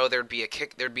twice in a row, there'd be a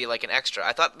kick. There'd be like an extra.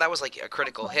 I thought that was like a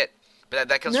critical exactly. hit, but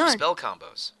that comes from No, spell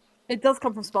combos. it does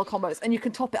come from spell combos, and you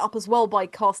can top it up as well by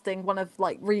casting one of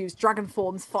like Ryu's dragon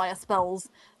forms fire spells,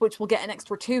 which will get an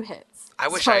extra 2 hits. I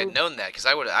wish I had So known that, because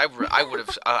I would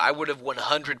have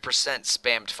 100%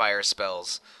 spammed fire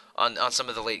spells on some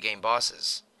of the late game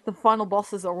bosses. the final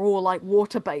bosses are all like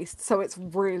water based, so it's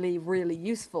really, really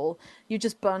useful. You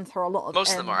just burn through a lot of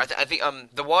Most of them are. I think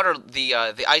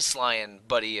the ice lion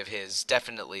buddy of his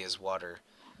definitely is water,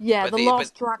 yeah, but the the but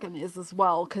last dragon is as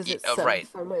well because it's oh, set in right.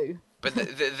 Tholu. But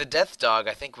the death dog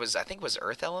I think was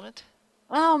Earth Element.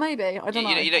 Oh, maybe I don't know.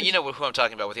 I You just know who I'm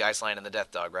talking about with the ice lion and the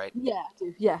death dog, right? yeah,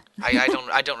 dude, yeah,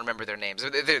 I don't remember their names.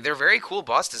 They're very cool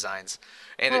boss designs,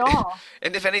 and they are.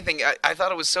 and if anything, I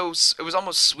thought it was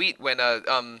almost sweet when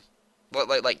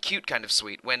like cute kind of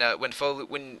sweet. When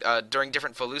during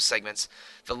different Folu segments,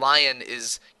 the lion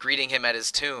is greeting him at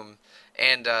his tomb,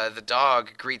 and the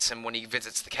dog greets him when he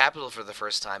visits the capital for the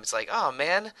first time. It's like, oh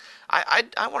man, I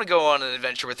want to go on an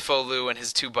adventure with Folu and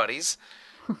his two buddies.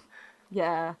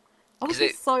 Yeah. Oh, 'Cause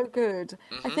they, he's so good.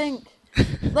 I hmm think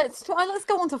let's go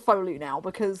on to Foley now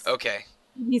because Okay.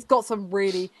 he's got some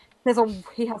really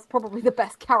he has probably the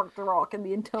best character arc in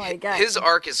the entire His game.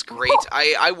 arc is great.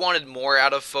 I wanted more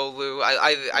out of Folu.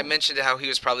 I mentioned how he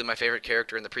was probably my favorite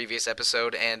character in the previous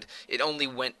episode, and it only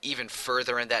went even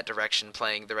further in that direction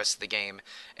playing the rest of the game.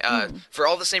 Mm. For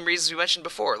all the same reasons we mentioned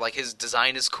before. Like, his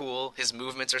design is cool, his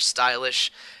movements are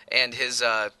stylish, and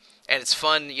and it's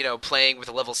fun, playing with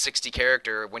a level 60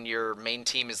 character when your main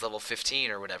team is level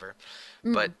 15 or whatever.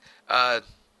 But, Mm. uh,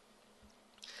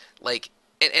 like,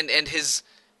 and his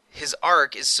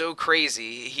arc is so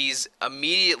crazy. He's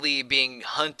immediately being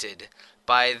hunted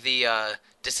by the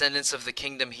descendants of the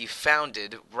kingdom he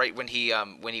founded right when he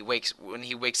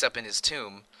wakes up in his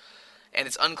tomb, and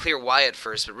it's unclear why at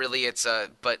first, but really it's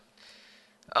but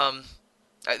um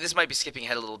this might be skipping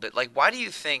ahead a little bit. Like, why do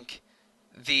you think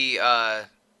the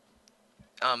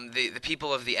the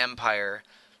people of the empire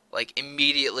like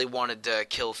immediately wanted to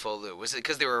kill Folu? Was it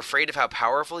because they were afraid of how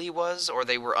powerful he was, or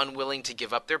they were unwilling to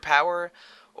give up their power,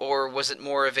 or was it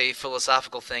more of a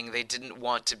philosophical thing? They didn't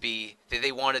want to be.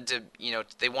 They wanted to,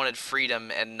 they wanted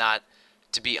freedom and not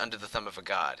to be under the thumb of a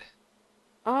god.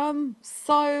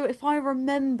 So if I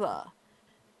remember,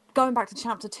 going back to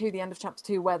chapter two, the end of chapter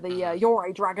two, where the Hmm.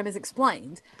 Yore dragon is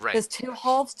explained, Right. there's two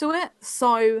halves to it.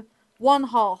 So one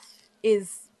half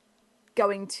is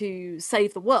going to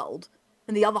save the world,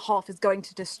 and the other half is going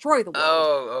to destroy the world.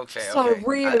 Oh, okay, So okay.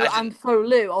 Ryu I didn't. and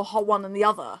Folu are one and the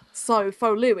other. So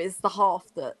Folu is the half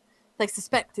that they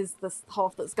suspect is the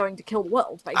half that's going to kill the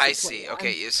world, I basically. see. And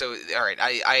Okay, so all right,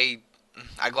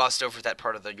 I glossed over that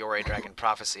part of the Yore Dragon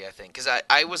prophecy. I think because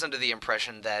I was under the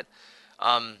impression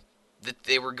um that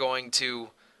they were going to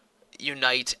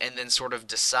unite and then sort of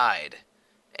decide,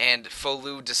 and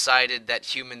Folu decided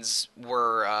that humans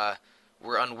were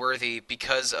unworthy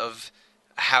because of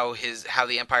how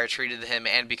the Empire treated him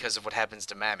and because of what happens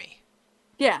to Mami.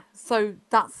 yeah, so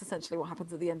that's essentially what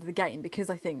happens at the end of the game because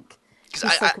I think Because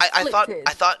he's so I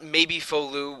conflicted. thought maybe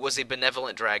Folu was a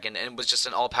benevolent dragon and was just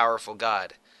an all powerful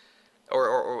god.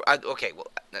 Okay, well,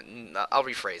 I'll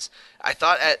rephrase. I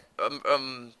thought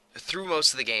through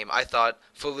most of the game, I thought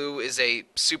Folu is a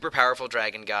super powerful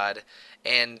dragon god,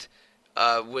 and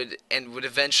would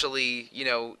eventually,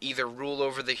 either rule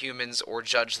over the humans or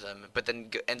judge them, but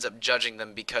then ends up judging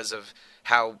them because of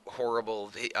how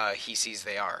horrible he sees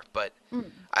they are. But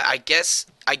Mm. I guess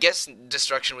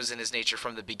destruction was in his nature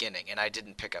from the beginning, and I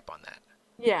didn't pick up on that.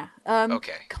 Yeah,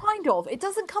 Okay. kind of. It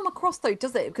doesn't come across though,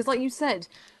 does it? Because like you said,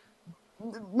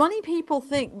 many people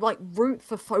think like root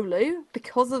for Folu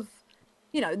because of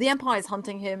the Empire's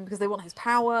hunting him because they want his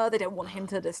power. They don't want him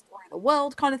to destroy the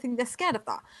world, kind of thing. They're scared of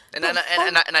that. And But and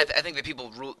Folu, I think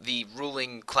the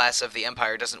ruling class of the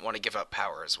empire doesn't want to give up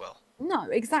power as well. no,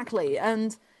 exactly.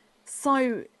 And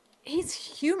so he's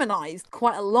humanized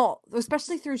quite a lot,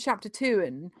 especially through chapter two.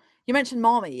 And you mentioned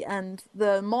Marmee, and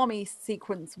the Marmee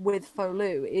sequence with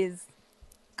Folu is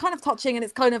kind of touching, and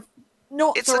it's kind of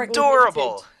not It's directly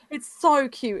hinted. adorable. It's so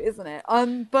cute, isn't it?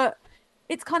 But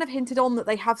it's kind of hinted on that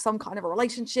they have some kind of a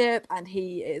relationship, and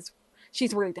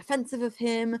she's really defensive of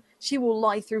him. She will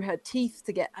lie through her teeth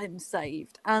to get him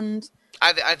saved, and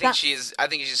I think she that's is. I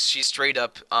think she's straight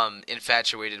up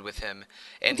infatuated with him,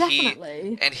 and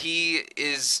definitely, he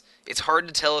is. It's hard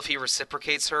to tell if he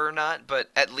reciprocates her or not, but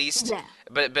at least yeah.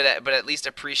 but at least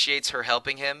appreciates her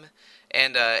helping him,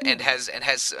 and Mm. has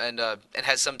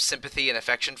some sympathy and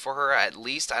affection for her. At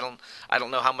least I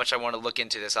don't know how much I want to look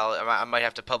into this. I might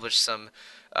have to publish some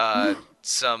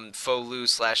Folu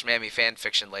slash Mammy fan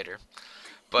fiction later.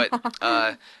 But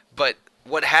but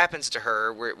what happens to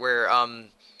her where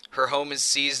her home is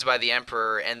seized by the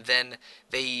emperor, and then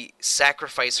they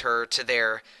sacrifice her to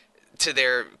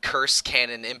their curse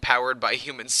cannon empowered by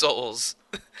human souls.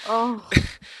 Oh,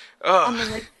 and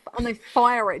Oh, then they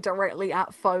fire it directly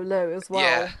at Folo as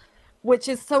yeah. well, which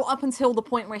is so up until the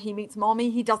point where he meets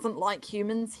Mommy, he doesn't like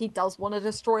humans. He does want to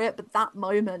destroy it, but that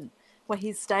moment where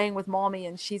he's staying with Mommy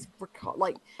and she's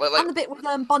like, Like and the bit with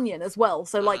Bunyan as well.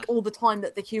 So mhm, like all the time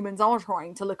that the humans are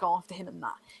trying to look after him and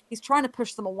that he's trying to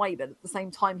push them away, but at the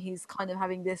same time he's kind of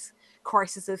having this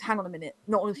crisis of hang on a minute,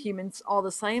 not all humans are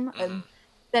the same. mhm. And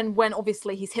then when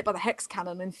obviously he's hit by the hex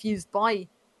cannon and fused by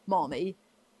Mommy,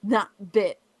 that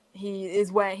bit he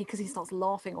is where because he starts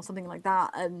laughing or something like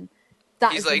that, and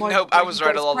that He's is the like, moment nope, I where he was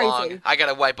right goes all along. crazy. I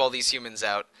gotta wipe all these humans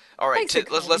out. All right,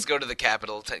 let's Basically, go to the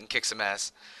capital and kick some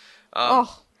ass. Um,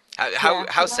 Oh,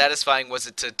 how yeah. satisfying was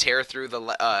it to tear through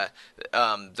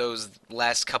those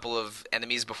last couple of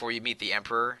enemies before you meet the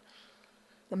Emperor?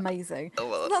 Amazing.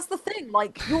 So Uh, that's the thing.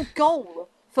 Like your goal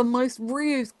for most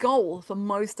Ryu's goal for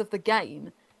most of the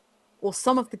game, or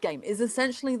some of the game, is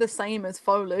essentially the same as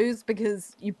Folu's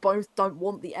because you both don't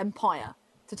want the Empire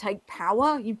to take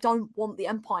power. You don't want the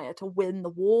Empire to win the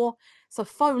war. So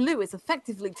Folu is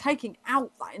effectively taking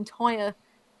out that entire.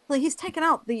 Like he's taken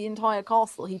out the entire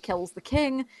castle. He kills the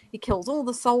king. He kills all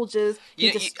the soldiers. He I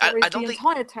destroys the don't think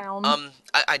entire town.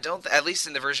 I don't, at least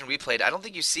in the version we played, I don't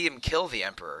think you see him kill the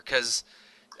Emperor because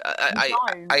You I,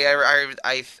 don't.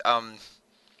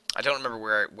 I don't remember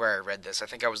where I read this. I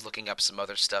think I was looking up some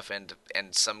other stuff, and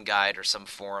some guide or some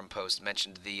forum post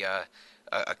mentioned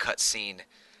a cut scene,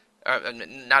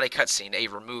 not a cut scene, a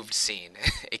removed scene,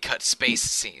 a cut space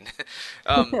scene,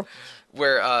 um,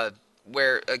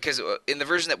 where because in the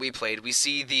version that we played, we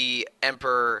see the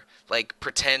Emperor like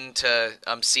pretend to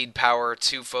cede power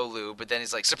to Folu, but then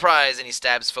he's like surprise, and he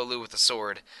stabs Folu with a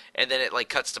sword, and then it like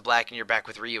cuts to black, and you're back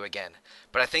with Ryu again.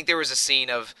 But I think there was a scene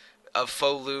of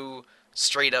Folu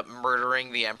straight up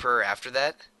murdering the Emperor after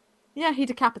that. Yeah, he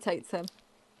decapitates him.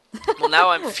 Well, now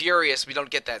I'm furious we don't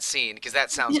get that scene because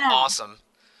that sounds Yeah. awesome.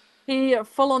 He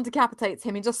full on decapitates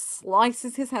him. He just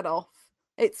slices his head off.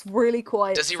 It's really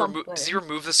quite Does he something.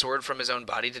 remove the sword from his own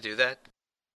body to do that?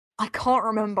 I can't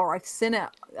remember. I've seen it.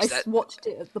 Is that Watched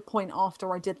it at the point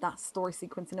after I did that story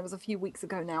sequence, and it was a few weeks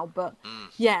ago now. But mm.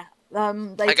 yeah,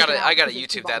 they took it I out gotta because it's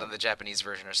too YouTube that on violent. the Japanese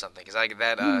version or something because I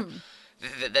that Mm.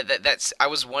 that's I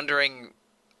was wondering.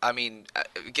 I mean,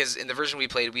 because in the version we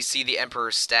played, we see the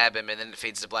Emperor stab him and then it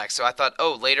fades to black. So I thought,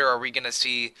 oh, later are we gonna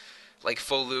see like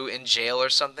Folu in jail or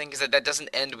something? Because that doesn't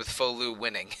end with Folu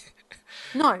winning.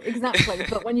 No, exactly.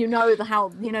 But when you know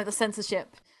the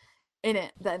censorship in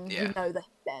it, then Yeah. you know that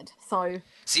he's dead. So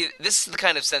See, this is the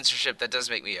kind of censorship that does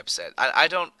make me upset. I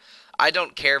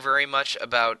don't care very much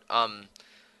about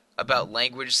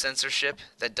language censorship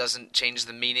that doesn't change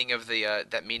the meaning of the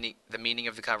meaning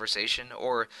of the conversation,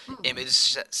 or mm,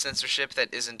 image censorship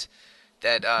that isn't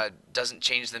that doesn't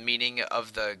change the meaning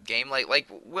of the game.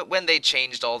 When they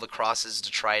changed all the crosses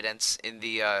to tridents in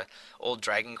the old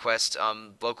Dragon Quest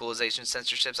localization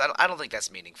censorships, I don't think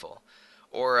that's meaningful.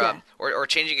 yeah. Or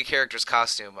changing a character's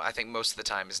costume, I think most of the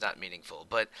time is not meaningful.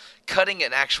 But cutting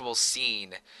an actual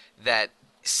scene that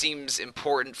seems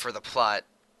important for the plot,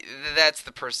 that's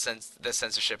the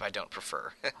censorship I don't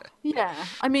prefer. Yeah,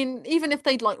 I mean, even if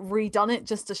they'd like redone it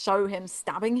just to show him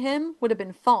stabbing him, would have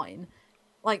been fine.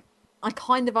 Like, I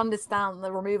kind of understand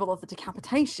the removal of the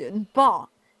decapitation, but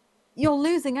you're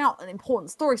losing out an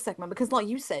important story segment because, like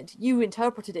you said, you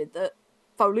interpreted it that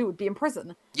Foley would be in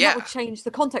prison, and that Yeah, would change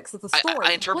the context of the story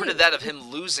I interpreted that of completely. him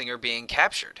losing or being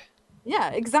captured. Yeah,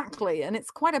 exactly. And it's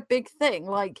quite a big thing.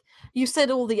 Like you said,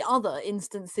 all the other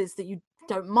instances that you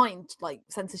don't mind, like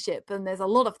censorship, and there's a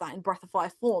lot of that in Breath of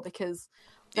Fire 4 because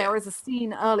Yeah. there is a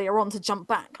scene earlier on to jump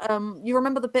back. You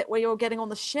remember the bit where you're getting on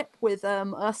the ship with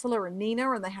Ursula and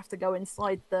Nina, and they have to go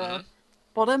inside Hmm. the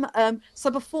bottom.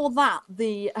 So before that,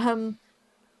 the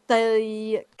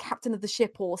captain of the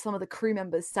ship or some of the crew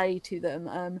members say to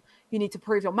them, you need to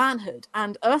prove your manhood.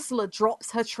 And Ursula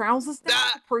drops her trousers down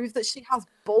Ah! to prove that she has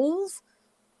balls.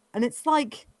 And it's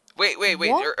like, Wait.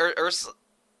 what? Ursula.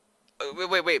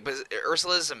 Wait. But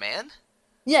Ursula is a man.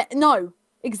 Yeah, no,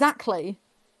 exactly.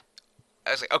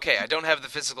 I was like, okay, I don't have the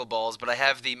physical balls, but I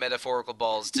have the metaphorical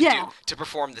balls Yeah, to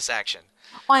perform this action.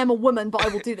 I am a woman, but I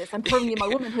will do this. I'm proving you my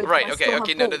womanhood, but Right. I Okay. still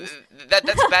Okay. have No. No. balls.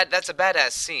 That's a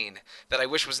badass scene that I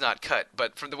wish was not cut.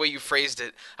 But from the way you phrased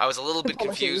it, I was a little bit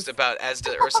confused Apologies. about as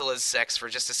to Ursula's sex for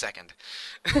just a second.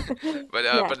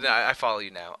 Yeah, but no, I follow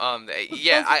you now.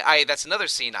 Yeah. there's That's another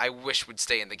scene I wish would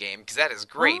stay in the game because that is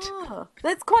great.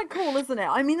 that's quite cool, isn't it?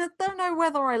 I mean, I don't know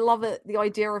whether I love it, the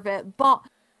idea of it, but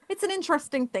it's an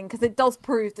interesting thing because it does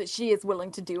prove that she is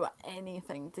willing to do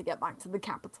anything to get back to the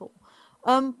capital.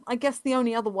 I guess the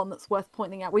only other one that's worth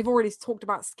pointing out, we've already talked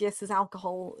about Skiss's Right.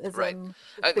 alcoholism.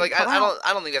 It's been cut I out.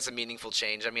 don't think that's a meaningful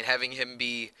change. I mean, having him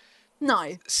be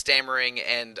No, stammering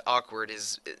and awkward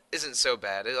isn't so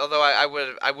bad. Although I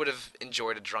would have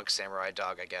enjoyed a drunk samurai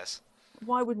dog, I guess.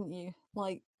 why wouldn't you?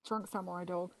 Like drunk samurai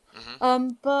dog. Hmm.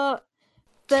 But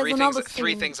there's another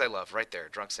Three scene. things I love right there.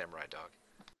 Drunk samurai dog.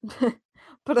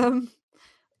 But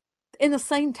in the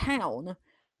same town,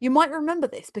 you might remember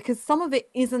this because some of it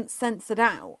isn't censored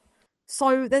out.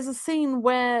 So there's a scene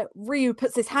where Ryu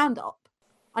puts his hand up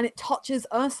and it touches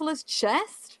Ursula's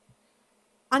chest.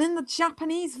 And in the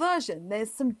Japanese version,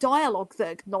 there's some dialogue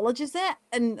that acknowledges it,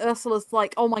 and Ursula's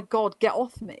like, "Oh my god, get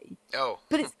off me!" Oh,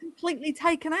 But it's completely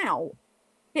taken out.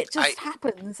 It I just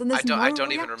happens, and I there's don't I no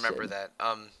don't even remember reaction.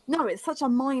 that. No, it's such a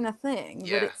minor thing that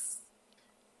Yeah.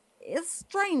 it's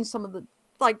strange. Some of the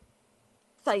like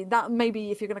say that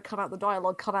maybe if you're going to cut out the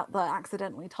dialogue, cut out the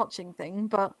accidentally touching thing.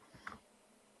 But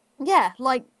yeah,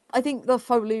 like I think the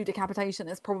Folu decapitation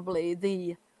is probably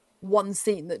the one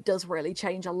scene that does really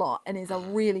change a lot and is a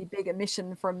Mhm. really big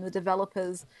omission from the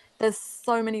developers. There's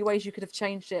so many ways you could have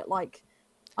changed it. Like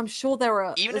I'm sure Even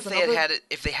there's if they had another had it,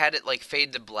 if they had it like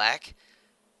fade to black,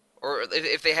 or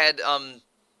if they had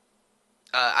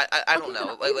I like don't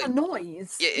know, even a like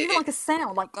noise, yeah even like a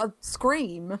sound, like a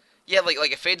scream. yeah,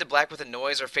 like a fade to black with a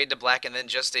noise, or fade to black and then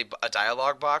just a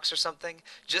dialogue box or something,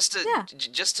 Yeah,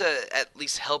 just to at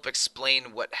least help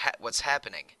explain what's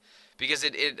happening, because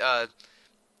it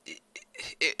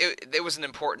was an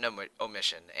important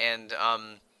omission, and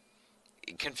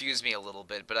it confused me a little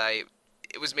bit, but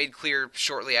it was made clear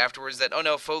shortly afterwards that, oh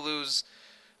no, Folu's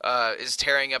is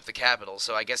tearing up the capital,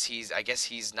 so I guess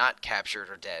he's not captured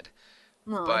or dead.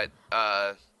 no, But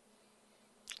but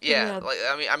yeah, yeah, like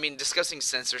I mean, discussing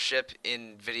censorship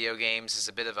in video games is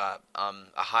a bit of a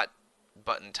hot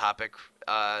button topic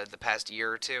the past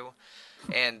year or two,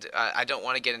 and I don't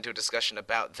want to get into a discussion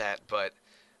about that, but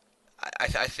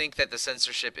I think that the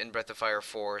censorship in Breath of Fire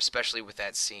 4, especially with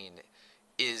that scene,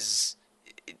 is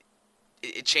it,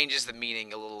 it changes the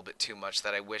meaning a little bit too much.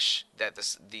 That I wish that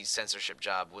the censorship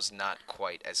job was not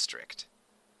quite as strict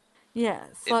yeah.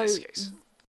 in this So case.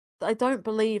 I don't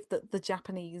believe that the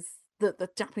Japanese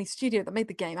studio that made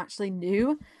the game actually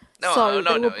knew. No, So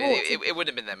no, they were no. brought to It wouldn't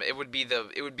have been them. It would be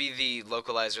the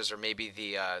localizers, or maybe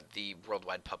the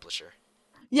worldwide publisher.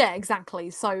 yeah, exactly.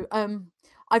 So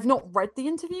I've not read the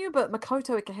interview, but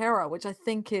Makoto Ikehara, which I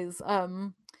think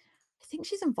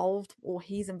she's involved or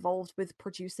he's involved with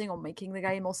producing or making the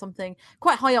game or something,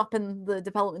 quite high up in the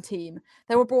development team.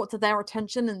 They were brought to their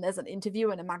attention and there's an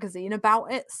interview in a magazine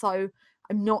about it. So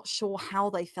I'm not sure how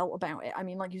they felt about it. I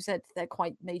mean, like you said, they're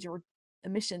quite major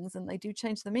omissions and they do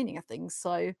change the meaning of things.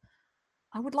 So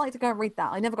I would like to go and read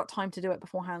that. I never got time to do it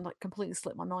beforehand. Like completely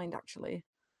slipped my mind actually.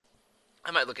 I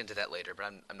might look into that later, but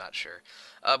I'm not sure.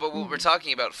 But we're Hmm.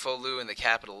 talking about Folu and the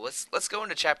capital. Let's go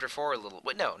into chapter 4 a little.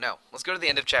 Wait, no. Let's go to the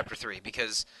end of chapter 3,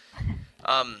 because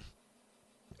um,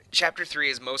 chapter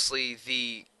 3 is mostly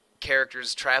the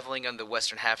characters traveling on the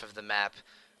western half of the map,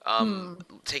 Hmm.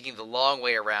 taking the long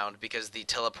way around because the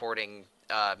teleporting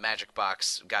magic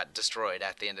box got destroyed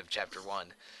at the end of chapter 1.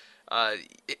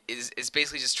 Is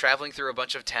basically just traveling through a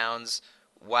bunch of towns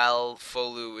while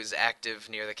Folu is active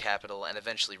near the capital and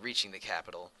eventually reaching the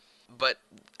capital. But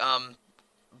um,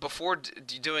 before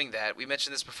doing that, we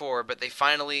mentioned this before, but they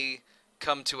finally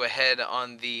come to a head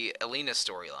on the Elena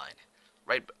storyline,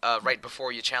 right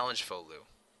before you challenge Folu,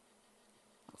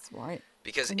 That's right.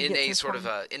 because When you in get a to sort of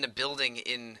find in a building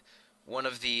in one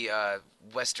of the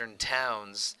western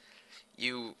towns,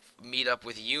 you meet up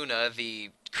with Yuna,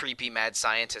 the creepy mad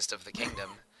scientist of the kingdom,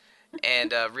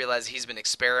 and realize he's been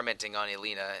experimenting on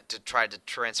Elena to try to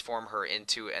transform her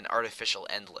into an artificial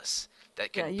endless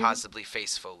that yeah, can possibly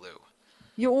face Folu.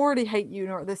 you already hate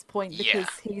Yuna at this point Yeah.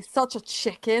 because he's such a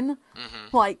chicken.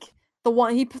 Mm-hmm. Like the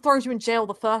one he throws you in jail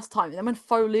the first time, and then when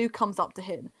Folu comes up to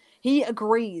him, he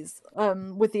agrees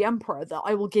with the Emperor that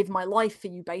I will give my life for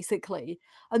you, basically,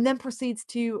 and then proceeds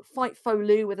to fight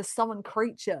Folu with a summoned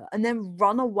creature, and then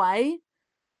run away.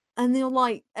 And they're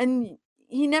like, and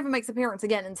he never makes appearance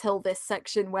again until this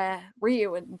section where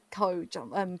Ryu and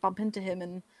bump into him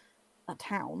in a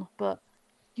town. But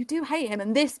you do hate him,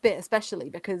 and this bit especially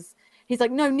because he's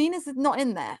like, no, Nina's not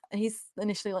in there. He's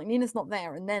initially like, Nina's not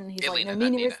there, and then he's like, no, Elena, not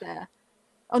Nina Nina. is there.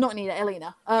 Oh, not Nina,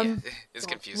 Elena. Yeah, it's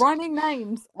God, confusing. rhyming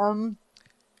names.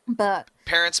 But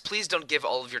Parents, please don't give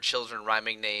all of your children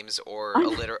rhyming names or I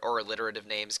know, alliterative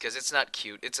names, because it's not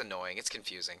cute. It's annoying. It's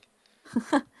confusing.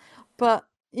 but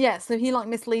yeah, so he like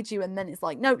misleads you, and then it's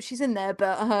like, no, she's in there,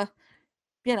 but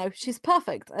she's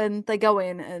perfect, and they go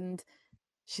in, and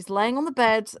she's laying on the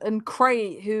bed, and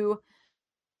Cray, who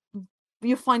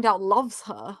you find out loves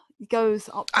her, goes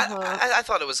up to her. I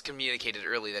thought it was communicated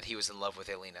early that he was in love with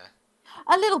Elena.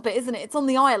 A little bit, isn't it? It's on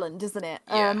the island, isn't it?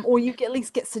 Yeah. Or you at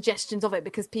least get suggestions of it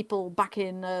because people back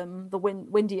in the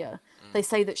Windia, Mm. they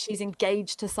say that she's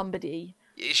engaged to somebody.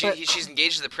 But She's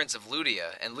engaged to the Prince of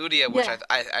Ludia, and Ludia, which yeah,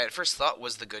 I at first thought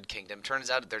was the Good Kingdom, turns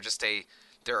out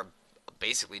they're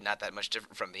basically not that much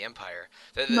different from the Empire.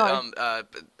 no, I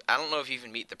don't know if you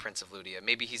even meet the Prince of Ludia.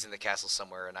 Maybe he's in the castle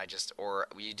somewhere, and or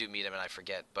you do meet him and I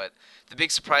forget. But the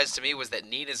big surprise to me was that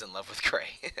Nina's in love with Cray.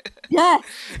 yes.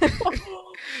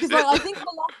 She's like, I think I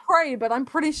love Cray, but I'm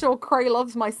pretty sure Cray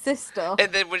loves my sister.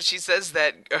 And then when she says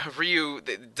that, Ryu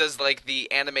does like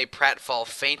the anime pratfall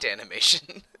faint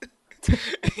animation.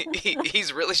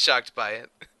 He's really shocked by it.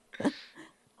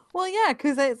 Well, yeah,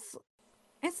 because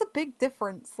it's a big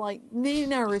difference. Like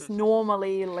Nina is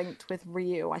normally linked with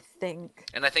Ryu, I think,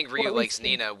 And I think or Ryu at likes least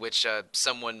Nina, which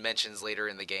someone mentions later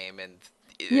in the game, and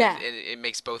yeah. it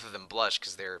makes both of them blush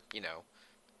because they're,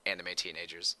 anime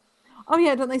teenagers. Oh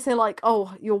yeah, don't they say like,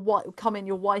 oh, your wife, come in,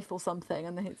 your wife or something?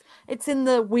 And then it's in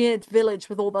the weird village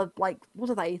with all the like, what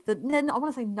are they? I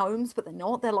want to say gnomes, but they're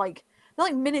not. They're like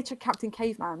miniature Captain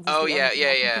Cavemans is Oh the only yeah, thing yeah,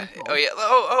 I can yeah. think Oh of.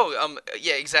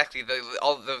 yeah. Yeah, exactly.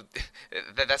 All the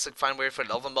that's a fine way to put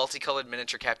it. All the multicolored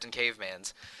miniature Captain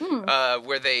Cavemans, Hmm.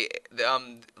 where they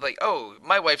like, oh,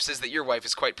 my wife says that your wife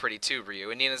is quite pretty too, Ryu,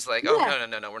 and Nina's like, oh Yeah. no, no,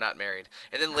 no, no, we're not married.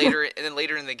 And then later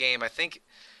in the game, I think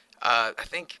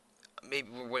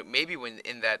maybe when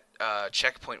in that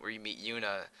checkpoint where you meet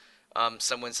Yuna.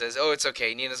 Someone says, "Oh, it's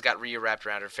okay. Nina's got Ryu wrapped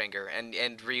around her finger,"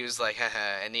 and Ryu's like,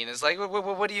 "Haha," and Nina's like,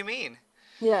 What do you mean?"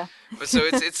 Yeah. But so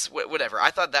it's whatever.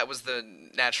 I thought that was the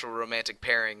natural romantic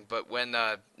pairing, but when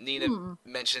Nina Hmm.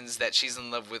 mentions that she's in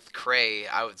love with Cray,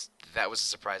 that was a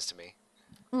surprise to me.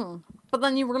 Hmm. But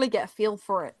then you really get a feel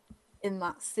for it in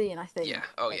that scene, I Yeah. think,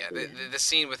 Oh at yeah. the end. The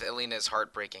scene with Elena is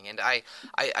heartbreaking, and I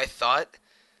thought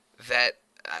that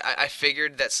I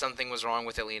figured that something was wrong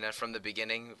with Elena from the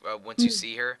beginning once you Hmm.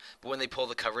 see her, but when they pull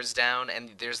the covers down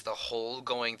and there's the hole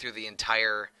going through the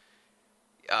entire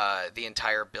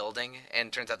building, and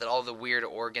it turns out that all the weird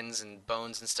organs and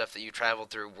bones and stuff that you traveled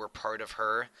through were part of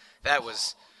her. That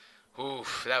was,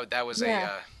 oof,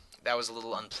 Yeah. that was a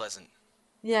little unpleasant.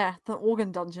 Yeah, the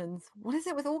organ dungeons. What is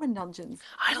it with organ dungeons?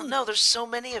 I don't know. There's so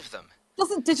many of them.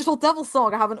 Doesn't Digital Devil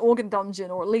Saga have an organ dungeon,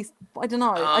 or at least I don't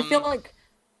know. I feel Um, like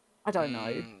I don't know.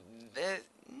 mm, eh,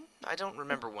 I don't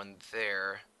remember one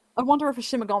there. I wonder if a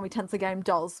Shimigami Tensei game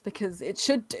does because it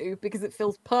should do because it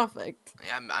feels perfect.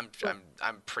 Yeah, But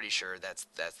I'm pretty sure that's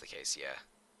the case.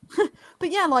 Yeah.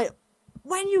 but yeah, like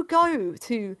when you go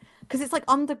to because it's like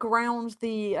underground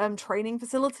the training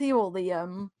facility or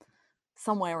the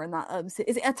somewhere in that is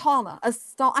it Atana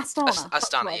Astana, that's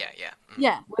Astana. where. Yeah, yeah.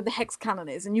 Yeah, where the hex cannon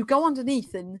is, and you go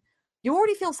underneath, and you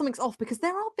already feel something's off because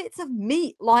there are bits of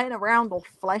meat lying around or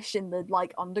flesh in the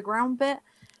like underground bit,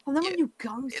 and then Yeah. when you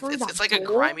go through that It's like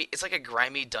door, a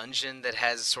grimy dungeon that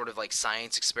has sort of like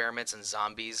science experiments and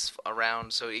zombies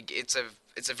around. So it's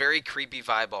a very creepy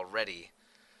vibe already.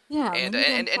 yeah, and And then you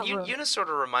go and into and that room. Yuna sort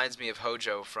of reminds me of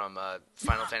Hojo from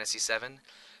Final Fantasy VII,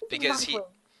 because Exactly.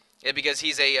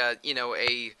 he's a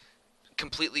a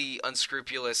completely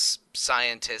unscrupulous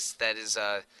scientist that is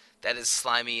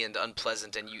slimy and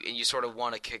unpleasant, and you sort of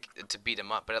want to beat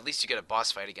him up, but at least you get a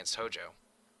boss fight against Hojo.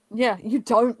 Yeah, you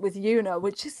don't with Yuna,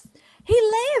 which is he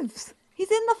lives.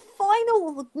 He's in the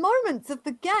final moments of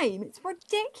the game. It's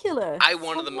ridiculous. I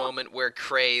wanted So the what? moment where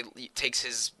Cray takes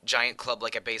his giant club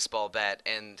like a baseball bat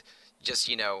and just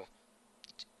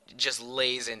just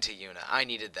lays into Yuna. I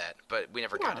needed that, but we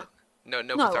never got Yeah. it. No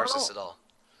No, I catharsis don't. at all.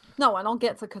 No, and I'll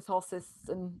get to catharsis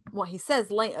and what he says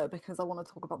later because I want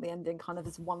to talk about the ending kind of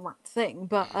as one wrapped thing.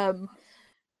 But Mm-hmm.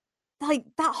 like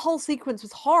that whole sequence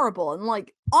was horrible, and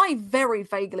like I very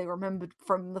vaguely remembered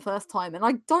from the first time, and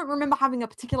I don't remember having a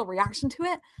particular reaction to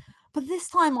it. But this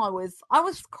time I was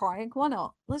crying. Why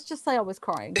not? Let's just say I was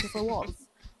crying because I was.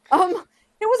 Um,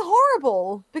 it was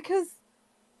horrible because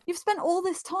you've spent all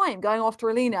this time going after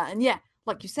Alina, and yeah,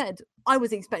 like you said, I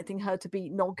was expecting her to be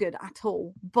not good at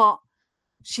all, but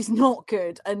she's not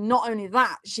good. And not only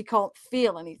that, she can't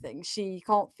feel anything. She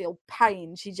can't feel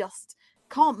pain. She just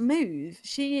can't move.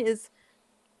 She is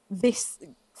this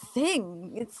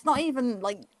thing. It's not even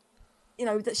like,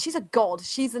 that she's a god.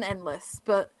 She's an endless,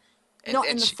 but not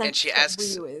in the And sense that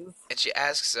Ryu is. she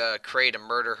asks Cray to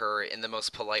murder her in the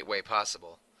most polite way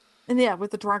possible. And yeah,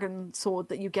 with the dragon sword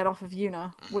that you get off of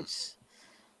Yuna, Mm-hmm. which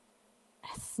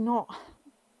it's not.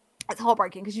 It's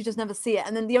heartbreaking because you just never see it.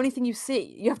 And then the only thing you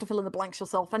see, you have to fill in the blanks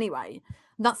yourself anyway.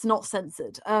 That's not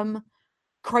censored.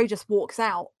 Cray just walks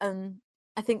out, and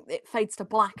I think it fades to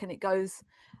black, and it goes.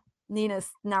 Nina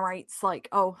narrates like,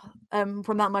 "Oh,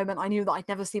 from that moment, I knew that I'd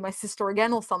never see my sister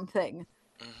again, or something."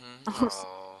 Mm-hmm.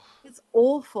 Oh. It's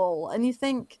awful, and you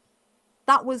think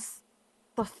that was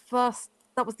the first,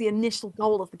 that was the initial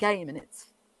goal of the game, and it's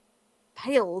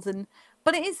paled, and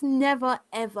but it is never,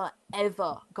 ever,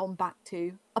 ever gone back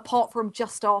to, apart from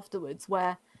just afterwards,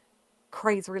 where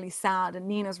Cray's really sad, and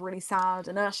Nina's really sad,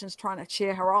 and Urshan's trying to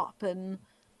cheer her up, and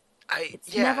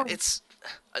it's Yeah, never. it's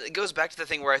it goes back to the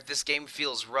thing where this game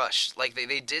feels rushed. Like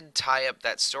they did tie up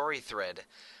that story thread,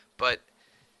 but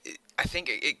I think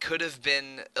it could have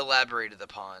been elaborated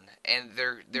upon, and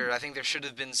I think there should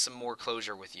have been some more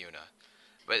closure with Yuna.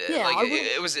 But Yeah, like I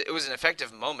wouldn't. it was an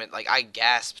effective moment. Like I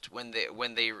gasped when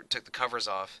they took the covers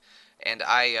off, and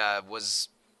I was,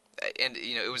 and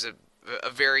it was a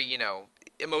very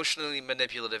emotionally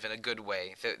manipulative in a good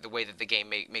way. The way that the game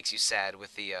makes you sad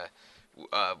with the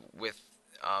with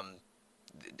um,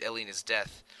 Elena's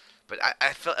death. But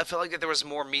I felt like that there was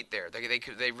more meat there.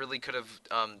 They really could have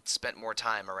spent more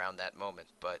time around that moment.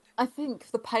 But I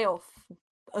think the payoff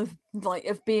of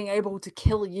being able to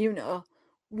kill Yuna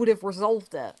would have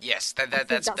resolved it. yes, that, I that think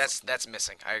that's that's that's that's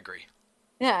missing. I agree.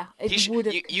 yeah, it would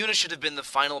have Yuna should have been the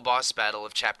final boss battle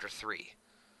of chapter 3.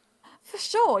 for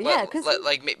sure. Yeah, because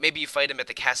Like maybe you fight him at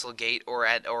the castle gate or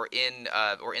in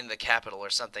the capital or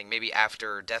something. Maybe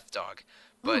after Death Dog,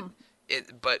 but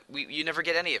you never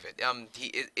get any of it.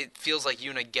 It feels like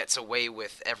Yuna gets away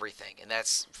with everything, and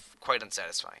that's quite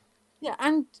unsatisfying. yeah,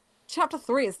 and chapter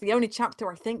 3 is the only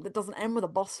chapter I think that doesn't end with a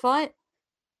boss fight.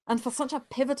 And for such a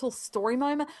pivotal story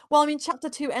moment, well, I mean, chapter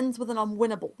 2 ends with an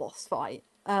unwinnable boss fight.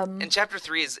 And chapter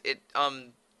 3 is it.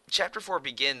 Chapter 4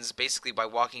 begins basically by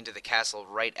walking to the castle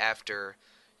right after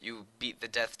you beat the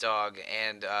Death Dog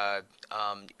and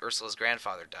Ursula's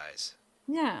grandfather dies.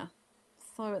 Yeah,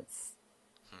 so it's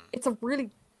Hmm. it's a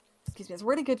really excuse me, it's a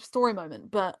really good story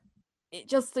moment, but it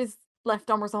just is left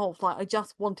unresolved. Like I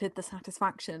just wanted the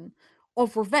satisfaction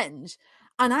of revenge,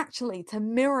 and actually to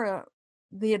mirror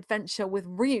the adventure with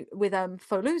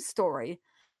Folu's story,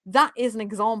 that is an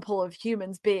example of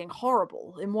humans being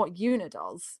horrible in what Yuna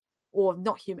does, or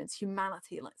not humans,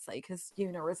 humanity, let's say, because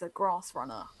Yuna is a grass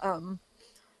runner.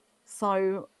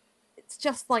 So it's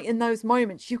just like in those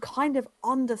moments you kind of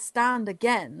understand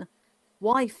again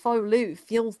why Folu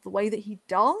feels the way that he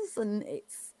does, and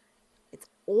it's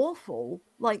awful.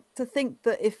 Like to think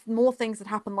that if more things had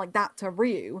happened like that to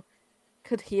Ryu,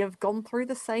 could he have gone through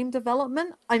the same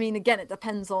development? I mean, again, it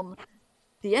depends on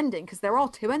the ending because there are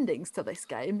two endings to this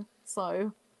game.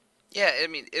 So Yeah, I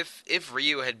mean, if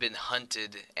Ryu had been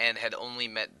hunted and had only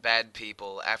met bad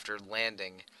people after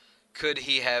landing, could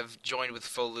he have joined with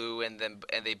Folu and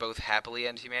they both happily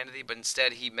end humanity? But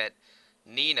instead, he met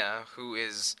Nina, who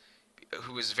is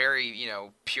very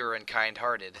pure and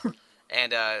kind-hearted,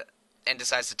 and and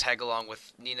decides to tag along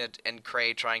with Nina and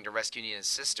Cray trying to rescue Nina's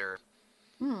sister.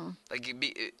 hmm, Like,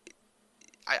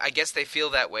 I guess they feel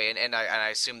that way, and I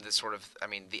assume the sort of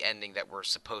the ending that we're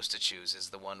supposed to choose is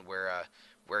the one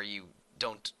where you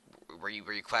don't where you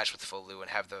clash with Folu and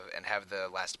have the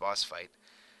last boss fight.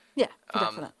 yeah, for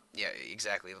definite. Yeah,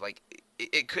 exactly. Like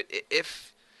it could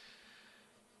if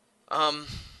um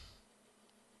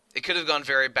it could have gone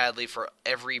very badly for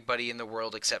everybody in the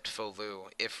world except Folu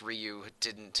if Ryu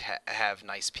didn't have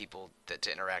nice people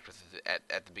to interact with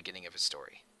at the beginning of his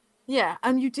story. Yeah,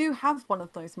 and you do have one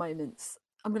of those moments.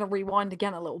 I'm going to rewind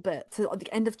again a little bit to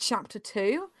the end of chapter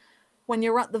 2 when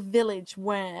you're at the village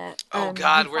where Oh you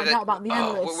God, find out about the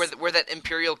endless. where that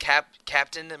Imperial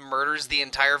captain murders the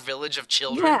entire village of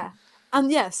children. Yeah.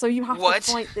 And yeah, so you have to What?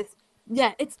 fight this.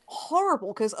 Yeah, it's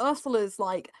horrible because Ursula's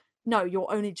like, no,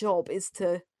 your only job is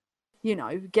to,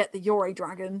 get the Yore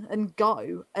dragon and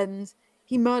go. And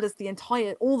he murders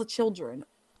all the children,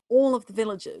 all of the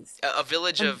villagers. And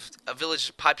A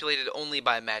village populated only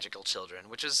by magical children,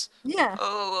 which is yeah,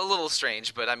 a little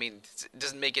strange, but I mean, it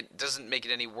doesn't make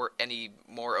it any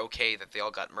more okay that they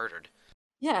all got murdered.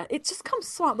 yeah, it just comes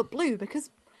so out of the blue because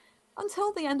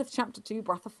until the end of chapter 2,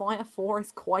 Breath of Fire 4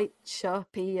 is quite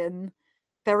chirpy and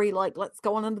very like, let's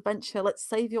go on an adventure, let's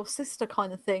save your sister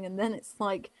kind of thing. And then it's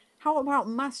like, how about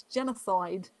mass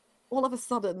genocide all of a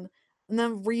sudden? And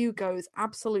then Ryu goes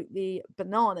absolutely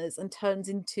bananas and turns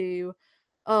into,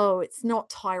 oh, it's not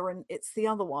Tyrant, it's the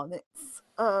other one. It's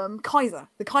Kaiser,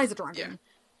 the Kaiser Yeah. Dragon.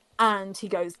 And he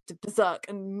goes to berserk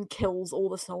and kills all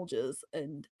the soldiers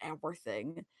and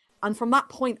everything. And from that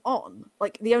point on,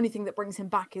 like the only thing that brings him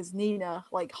back is Nina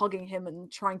like hugging him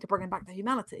and trying to bring him back to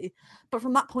humanity. But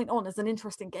from that point on, as an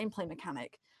interesting gameplay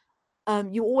mechanic,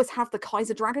 you always have the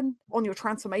Kaiser Dragon on your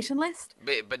transformation list.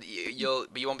 But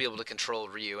you won't be able to control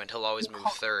Ryu, and he'll always You move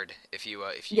can't. third if you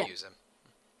Yeah, use him.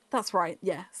 that's right.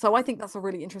 Yeah. So I think that's a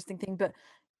really interesting thing. But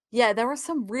yeah, there are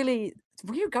some really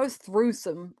Ryu goes through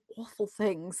some awful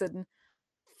things, and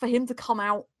for him to come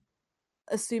out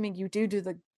assuming you do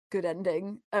the good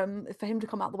ending, for him to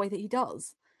come out the way that he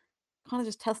does, kind of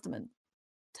just testament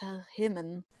to him,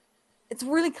 and it's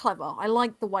really clever. I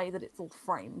like the way that it's all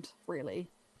framed,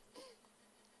 really.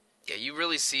 Yeah, you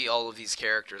really see all of these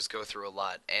characters go through a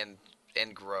lot and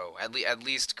grow. At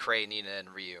least Cray, Nina, and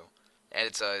Ryu. And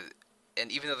it's a and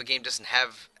even though the game doesn't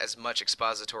have as much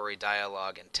expository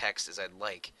dialogue and text as I'd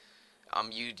like,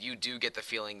 you do get the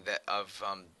feeling that of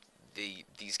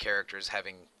these characters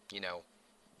having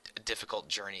difficult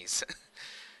journeys.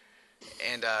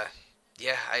 And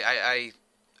yeah,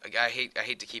 I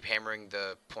hate to keep hammering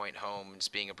the point home and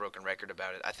just being a broken record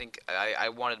about it. I think I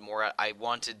wanted more. I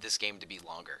wanted this game to be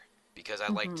longer because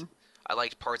Hmm. I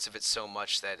liked parts of it so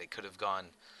much that it could have gone.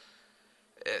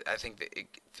 I think that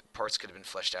parts could have been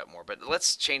fleshed out more. But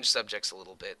let's change subjects a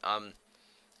little bit.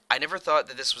 I never thought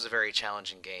that this was a very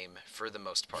challenging game for the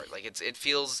most part. Like it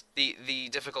feels the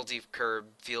difficulty curve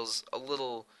feels a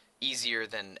little easier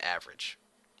than average,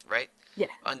 right? Yeah,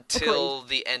 agreed. Until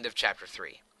the end of chapter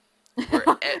 3, where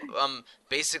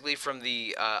basically from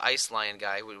the Ice Lion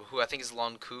guy, who I think is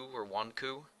Lon Ku or Wan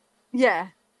Ku. Yeah,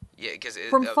 Yeah, because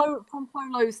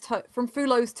from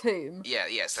Fulo's tomb yeah,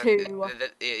 yes,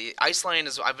 to Ice Lion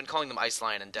is. I've been calling them Ice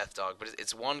Lion and Death Dog, but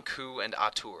it's Wan Ku and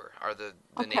Atur are the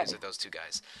names okay, of those two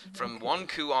guys. From okay. Wan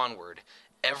Ku onward,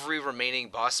 every remaining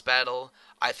boss battle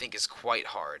I think is quite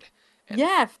hard, and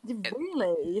Yeah, and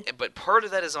really. but part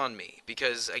of that is on me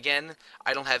because again,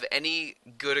 I don't have any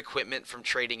good equipment from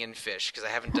trading in fish because I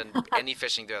haven't done any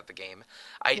fishing throughout the game.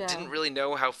 I Yeah. didn't really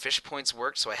know how fish points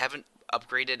worked, so I haven't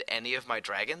upgraded any of my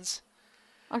dragons.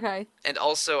 Okay. And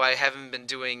also, I haven't been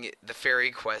doing the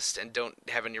fairy quest and don't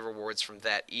have any rewards from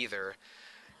that either.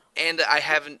 And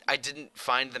I didn't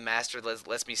find the master that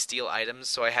lets me steal items,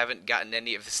 so I haven't gotten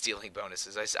any of the stealing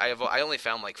bonuses. I only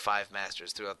found like 5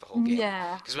 masters throughout the whole game.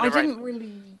 Yeah, Because I whenever I didn't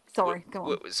really. Sorry, go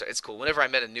on. so it's cool. Whenever I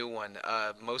met a new one,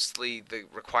 mostly the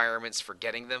requirements for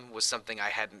getting them was something I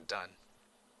hadn't done.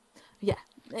 Yeah,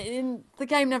 the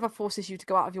game never forces you to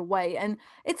go out of your way, and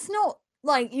it's not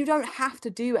like you don't have to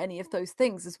do any of those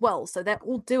things as well. So they're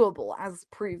all doable, as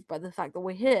proved by the fact that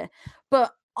we're here.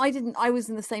 But I didn't. I was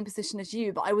in the same position as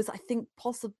you, but I was, I think,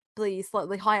 possibly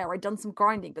slightly higher. I'd done some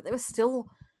grinding, but they were still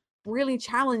really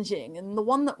challenging. And the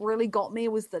one that really got me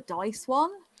was the dice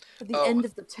one at the Oh, end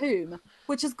of the tomb,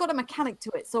 which has got a mechanic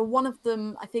to it. So one of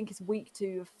them, I think, is weak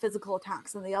to physical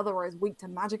attacks, and the other is weak to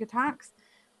magic attacks,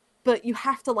 but you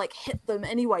have to like hit them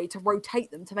anyway to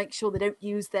rotate them to make sure they don't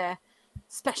use their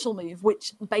special move,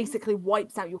 which basically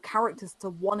wipes out your characters to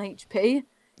 1 HP,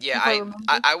 yeah, if I remember.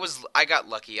 I got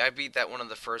lucky. I beat that one on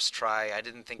the first try. I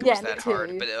didn't think it was Yeah, me that hard,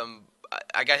 too. but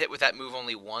I got hit with that move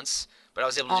only once, but I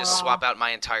was able to just Uh, swap out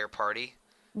my entire party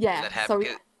when yeah, that so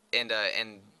happened,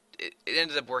 and it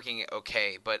ended up working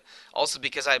okay. But also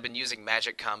because I've been using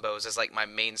magic combos as like my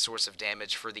main source of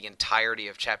damage for the entirety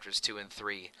of chapters 2 and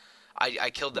 3.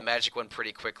 I killed the yeah. magic one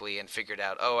pretty quickly and figured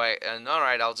out, and all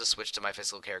right, I'll just switch to my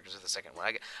physical characters with the second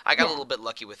one. I got a Yeah. little bit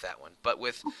lucky with that one, but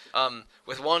with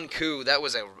Wan Ku, that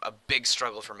was a big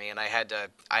struggle for me, and I had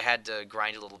to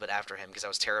grind a little bit after him because I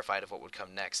was terrified of what would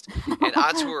come next. And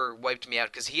Atur wiped me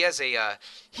out because he Oh,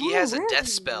 has a death really?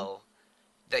 spell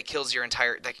that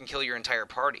can kill your entire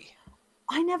party.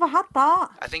 I never had that.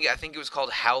 I think it was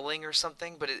called Howling or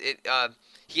something, but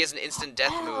he has an instant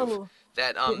death move Oh,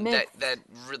 that it missed.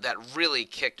 that really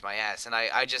kicked my ass, and I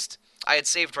had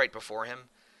saved right before him,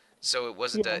 so it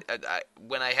wasn't Yeah.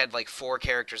 when I had like 4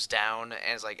 characters down,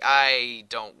 and it's like I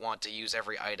don't want to use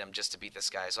every item just to beat this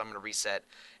guy, so I'm gonna reset,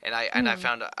 and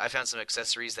Mm. I found some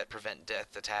accessories that prevent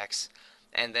death attacks,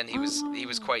 and then he was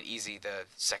Oh, quite easy the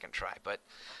second try,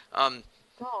 um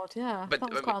God, yeah. but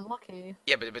That was quite unlucky.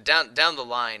 yeah, but down the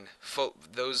line,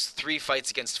 those 3 fights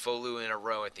against Folu in a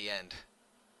row at the end.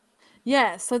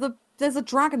 Yeah, so there's a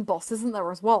dragon boss, isn't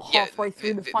there, as well, Yeah, halfway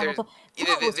through the final there, time.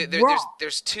 That was rough.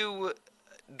 there's 2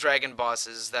 dragon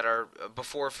bosses that are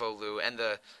before Folu, and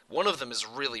the one of them is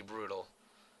really brutal,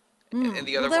 and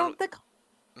the Well, other one, they're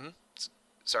hmm?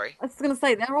 Sorry. I was gonna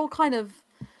say they're all kind of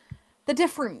they're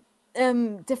different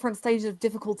stages of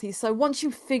difficulty. So once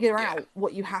you figure Yeah. out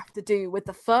what you have to do with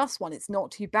the first one, it's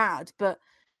not too bad. But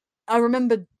I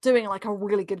remember doing like a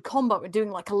really good combo and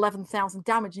doing like 11,000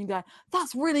 damage and you go,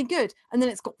 that's really good. And then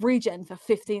it's got regen for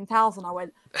 15,000. I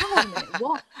went, hang on a minute,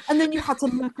 what? And then you had to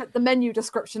look at the menu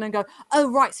description and go, oh,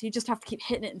 right. So you just have to keep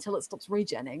hitting it until it stops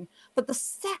regenning. But the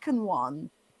second one,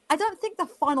 I don't think the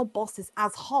final boss is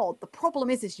as hard. The problem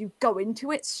is you go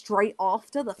into it straight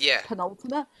after the Yeah.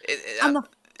 penultimate. It, it, uh, And the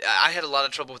I had a lot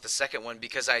of trouble with the second one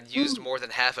because I'd used mm, more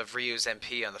than half of Ryu's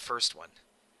MP on the first one.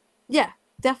 yeah,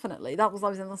 definitely. I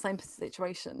was in the same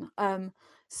situation.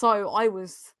 So I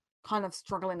was kind of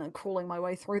struggling and crawling my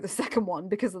way through the second one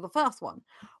because of the first one,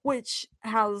 which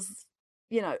has,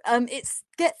 it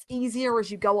gets easier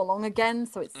as you go along again.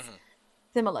 So it's Hmm.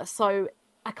 similar. So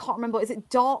I can't remember. Is it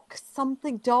Dark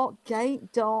something? Dark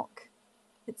Gate? Dark?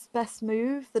 Its best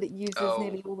move that it uses Oh,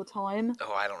 nearly all the time.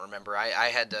 I don't remember. I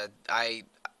had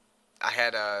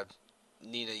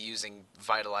Nina using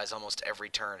Vitalize almost every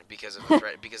turn because of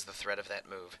the threat of that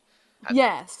move. I,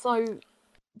 Yeah. So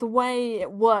the way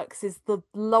it works is the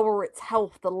lower its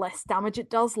health, the less damage it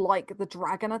does, like the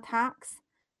dragon attacks.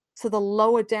 So the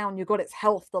lower down you got its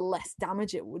health, the less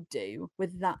damage it would do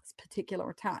with that particular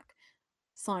attack.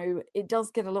 So it does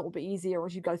get a little bit easier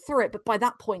as you go through it, but by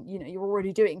that point, you're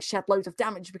already doing shed loads of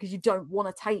damage because you don't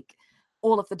want to take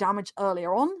all of the damage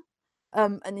earlier on.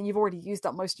 And then you've already used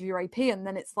up most of your AP, and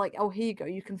then it's like, oh, here you go,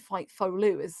 you can fight Fo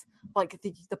Lu as like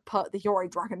the Yori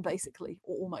dragon, basically,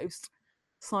 or almost.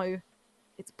 So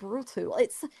it's brutal.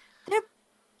 They're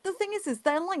the thing is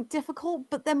they're like difficult,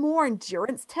 but they're more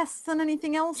endurance tests than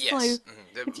anything else. So Yes,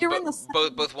 if you're in the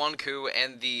both Wanku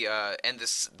and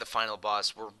the final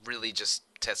boss were really just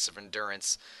tests of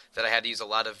endurance that I had to use a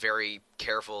lot of very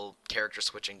careful character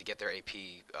switching to get their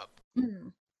AP up.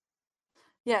 second,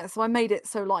 yeah, so I made it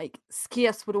so like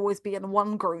Skias would always be in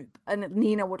one group and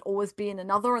Nina would always be in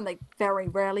another, and they very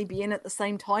rarely be in at the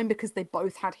same time because they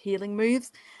both had healing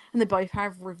moves and they both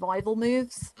have revival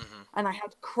moves. Hmm. And I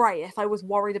had Cray. If I was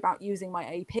worried about using my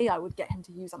AP, I would get him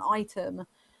to use an item.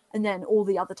 And then all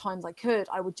the other times I could,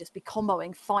 I would just be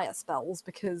comboing fire spells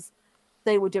because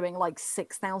they were doing like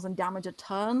 6,000 damage a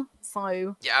turn.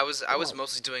 So, Yeah, I was like,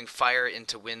 mostly doing fire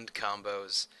into wind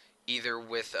combos, either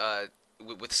with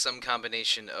some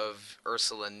combination of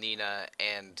Ursula, Nina,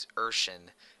 and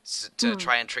Urshin to hmm,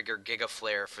 try and trigger Giga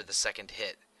Flare for the second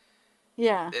hit.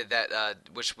 yeah. That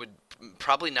which would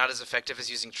probably not as effective as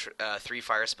using three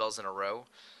fire spells in a row,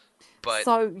 but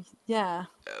So, yeah.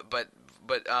 uh, but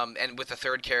and with the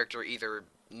third character either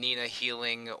Nina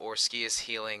healing or Skias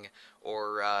healing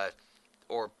or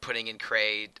putting in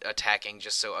Cray attacking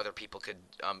just so other people could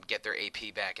get their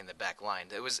AP back in the back line.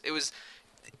 It was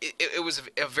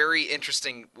a very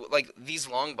interesting, like these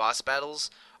long boss battles.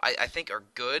 I think are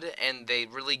good, and they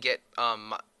really get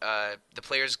the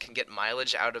players can get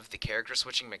mileage out of the character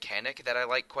switching mechanic that I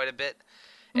like quite a bit,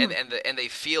 Hmm. and they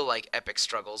feel like epic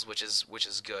struggles, which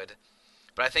is good.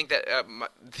 But I think that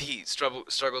the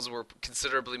struggles were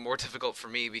considerably more difficult for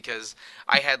me because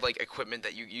I had like equipment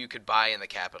that you could buy in the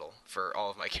capital for all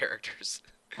of my characters.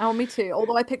 Oh, me too.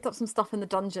 Although I picked up some stuff in the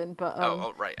dungeon, but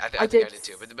Oh, right. I I think I did did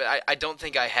too. But I don't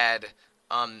think I had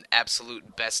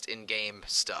absolute best in game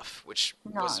stuff, was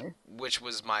no. which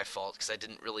was my fault because I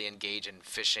didn't really engage in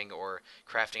fishing or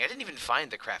crafting. I didn't even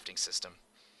find the crafting system.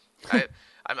 I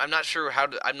I'm not sure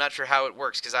I'm not sure how it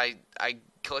works because I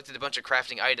collected a bunch of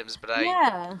crafting items, but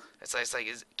Yeah, it's like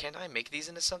can't I make these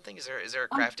into something? Is there a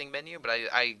I crafting menu? But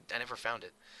I never found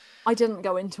it. I didn't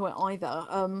go into it either.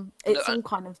 No, It's all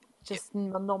kind of yeah, just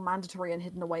non-mandatory and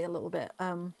hidden away a little bit.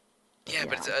 But yeah,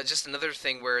 but yeah. it's just another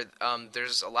thing where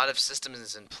there's a lot of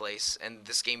systems in place, and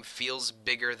this game feels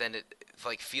bigger than it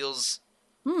like feels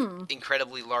Hmm.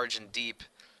 incredibly large and deep,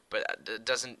 but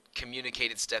doesn't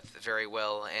communicate its depth very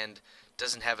well, and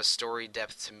doesn't have a story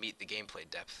depth to meet the gameplay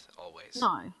depth always.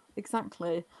 No,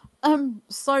 exactly.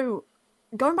 So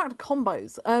going back to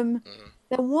combos, Hmm.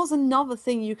 there was another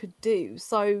thing you could do.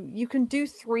 So you can do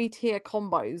three-tier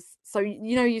combos. So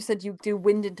you said you do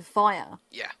wind into fire.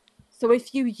 Yeah. So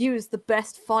if you use the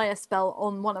best fire spell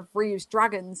on one of Ryu's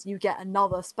dragons, you get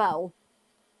another spell.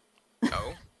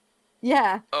 Oh.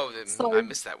 Yeah. Oh, I So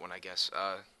missed that one. I guess.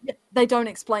 yeah, they don't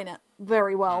explain it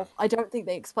very Hmm. well. I don't think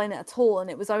they explain it at all, and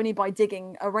it was only by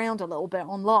digging around a little bit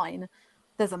online.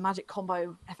 There's a magic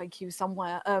combo FAQ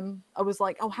somewhere. I was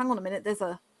like, oh, hang on a minute. There's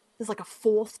like a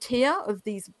fourth tier of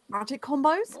these magic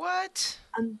combos, What?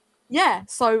 and yeah,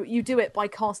 so you do it by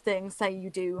casting. Say you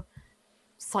do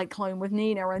Cyclone with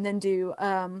Nina, and then do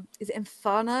is it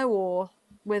Inferno or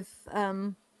with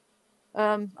Ursula?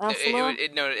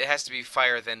 No, it has to be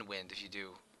fire then wind if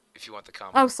you want the Oh,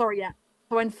 combo. sorry, yeah.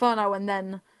 So Inferno, and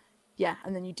then yeah,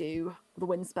 and then you do the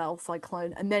wind spell,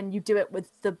 Cyclone, and then you do it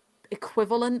with the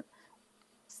equivalent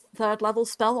third level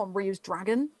spell on Ryu's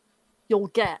dragon. You'll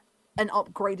get an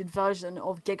upgraded version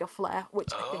of Giga Flare, which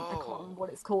I can't Oh. remember what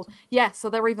it's called. Yeah, so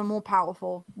they're even more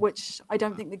powerful, which I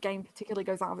don't think the game particularly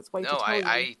goes out of its way to No,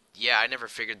 tell you. yeah, I never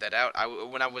figured that out.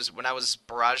 When I was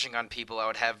barraging on people, I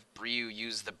would have Ryu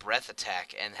use the breath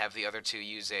attack and have the other two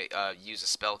use a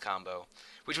spell combo,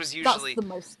 which was That's usually the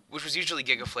most which was usually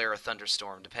Giga Flare or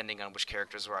Thunderstorm, depending on which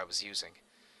characters were I was using.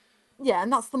 yeah,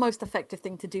 and that's the most effective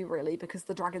thing to do really, because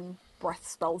the dragon breath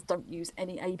spells don't use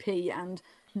any AP, and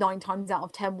 9 times out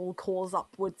of 10 will cause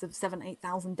upwards of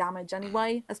 7-8,000 damage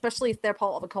anyway, especially if they're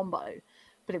part of a combo.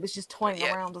 But it was just But toying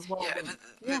yeah, around as well. yeah, And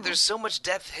yeah. there's so much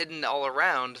depth hidden all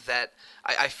around that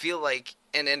I feel like,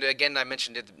 and again, I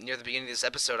mentioned it near the beginning of this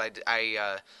episode.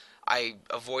 I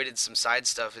avoided some side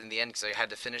stuff in the end because I had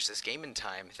to finish this game in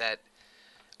time. That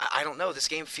I don't know. This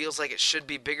game feels like it should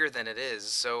be bigger than it is.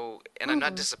 So, and I'm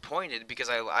not Mm, disappointed because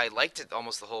I liked it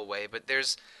almost the whole way. But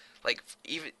there's like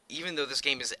even though this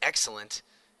game is excellent,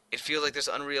 it feels like there's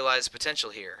unrealized potential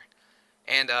here.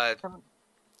 And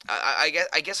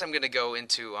I guess I'm gonna go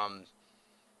into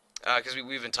because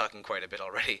we've been talking quite a bit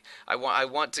already. I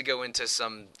want to go into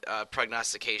some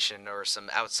prognostication or some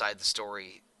outside the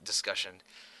story discussion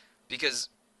because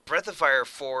Breath of Fire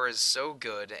 4 is so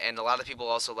good, and a lot of people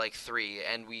also like 3,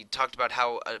 and we talked about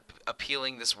how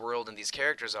appealing this world and these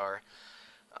characters are.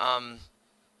 Um,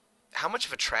 how much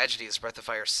of a tragedy is Breath of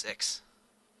Fire 6?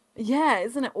 Yeah,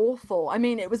 isn't it awful? I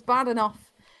mean, it was bad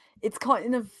enough. It's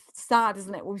kind of sad,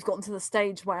 isn't it? We've gotten to the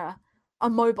stage where a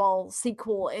mobile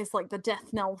sequel is like the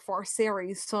death knell for a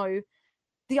series. So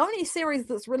the only series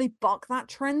that's really bucked that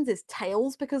trend is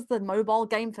Tales, because the mobile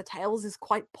game for Tales is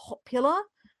quite popular.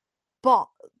 But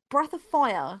Breath of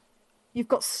Fire, you've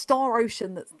got Star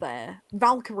Ocean that's there,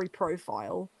 Valkyrie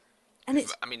Profile, and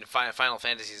it's I mean, Final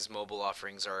Fantasy's mobile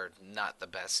offerings are not the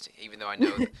best. Even though I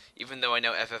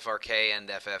know FFRK and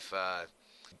FF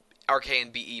RK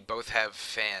and BE both have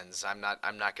fans, I'm not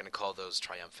going to call those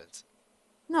triumphant.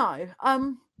 no.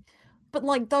 But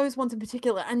like those ones in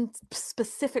particular, and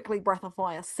specifically Breath of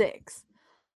Fire 6,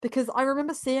 because I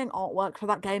remember seeing artwork for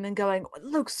that game and going, "Oh, it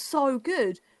looks so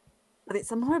good," but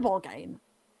it's a mobile game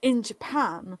in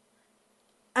Japan.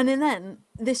 And then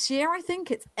this year, I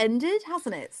think it's ended,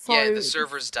 hasn't it? Yeah, the So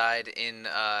servers died in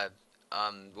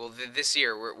well this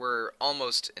year we're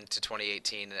almost into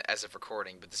 2018 as of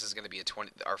recording, but this is going to be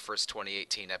our first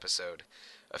 2018 episode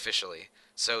officially.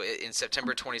 So in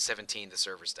September 2017 the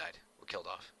servers died. Were killed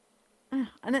off.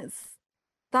 and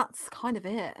that's kind of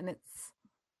it, and it's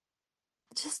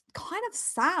just kind of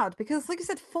sad because, like you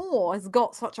said, 4 has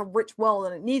got such a rich world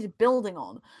and it needed building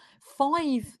on.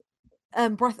 5,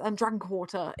 Dragon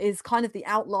Quarter is kind of the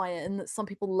outlier in that some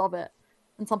people love it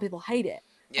and some people hate it,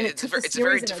 Yeah, and it it's a took the it's a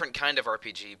very series in a different kind of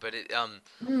RPG, but it's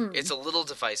mm, a little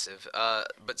divisive.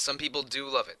 But some people do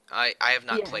love it. I have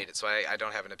not yeah. played it, so I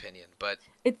don't have an opinion. But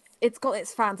It's got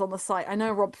its fans on the site. I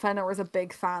know Rob Fenner is a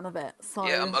big fan of it,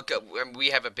 yeah, so okay, we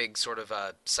have a big sort of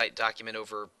site document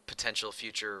over potential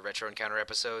future Retro Encounter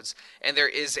episodes, and there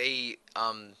is a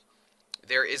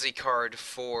card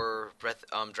for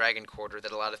Dragon Quarter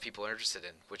that a lot of people are interested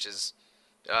in, which is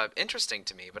interesting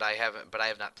to me. But I have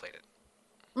not played it.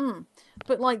 mm.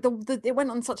 But like the it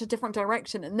went on such a different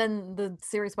direction, and then the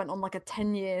series went on like a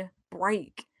 10-year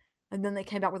break, and then they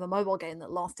came back with a mobile game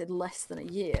that lasted less than a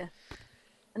year,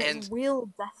 and it's a And real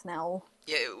death knell.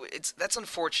 yeah, that's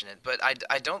unfortunate, but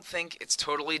I don't think it's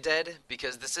totally dead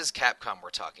because this is Capcom we're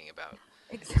talking about,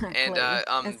 and Exactly.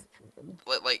 As proven.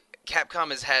 like Capcom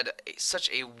has had such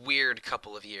a weird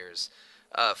couple of years.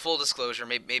 Full disclosure,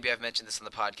 maybe I've mentioned this in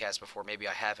the podcast before, maybe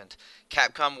I haven't.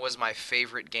 Capcom was my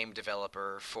favorite game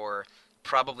developer for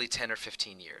probably 10 or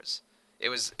 15 years. It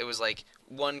was like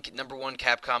number one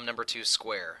Capcom, number two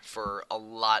Square for a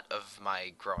lot of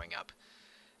my growing up.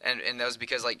 And that was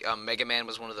because like Mega Man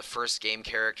was one of the first game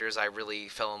characters I really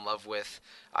fell in love with.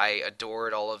 I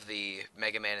adored all of the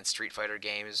Mega Man and Street Fighter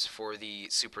games for the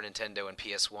Super Nintendo and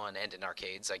PS1 and in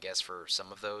arcades, I guess, for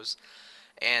some of those.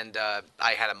 And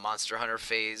I had a Monster Hunter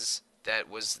phase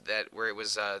where it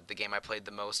was the game I played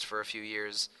the most for a few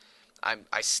years.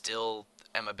 I still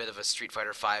am a bit of a Street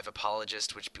Fighter V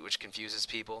apologist, which confuses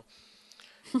people.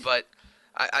 But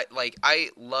I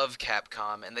love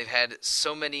Capcom, and they've had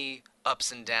so many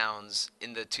ups and downs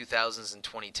in the 2000s and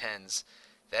 2010s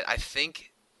that I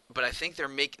think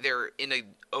they're in a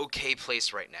okay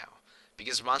place right now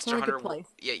because They're in a good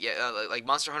place. yeah, yeah, like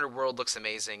Monster Hunter World looks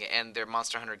amazing, and their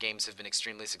Monster Hunter games have been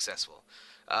extremely successful.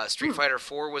 Street Mm. Fighter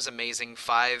 4 was amazing.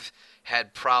 5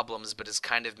 had problems, but is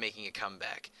kind of making a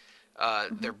comeback.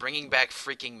 They're Hmm. bringing back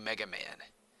freaking Mega Man,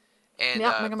 and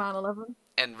Yeah, Mega Man 11.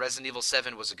 Resident Evil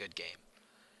 7 was a good game.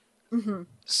 For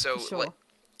So like sure.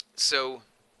 so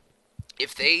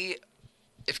if they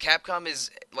if Capcom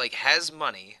is like has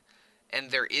money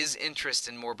and there is interest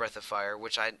in more Breath of Fire,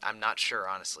 which I'm not sure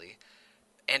honestly,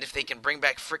 and if they can bring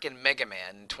back frickin' Mega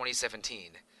Man in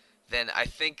 2017, then I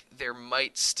think there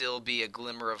might still be a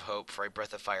glimmer of hope for a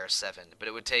Breath of Fire 7. But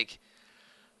it would take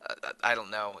I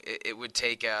don't know. It would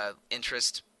take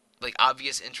interest, like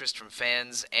obvious interest from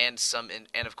fans, and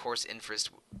and of course interest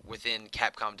within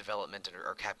Capcom development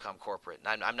or Capcom corporate.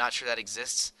 And I'm not sure that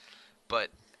exists, but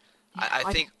Yeah, I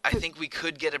I'd think I hope. think we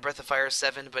could get a Breath of Fire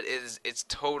 7, but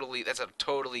that's a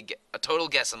total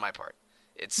guess on my part.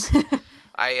 It's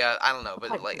I don't know,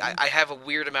 but Quite like maybe. I have a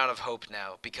weird amount of hope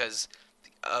now because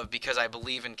I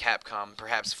believe in Capcom,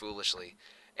 perhaps foolishly,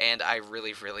 and I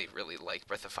really, really, really like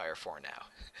Breath of Fire 4 now.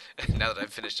 Now that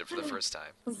I've finished it for the first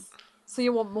time. So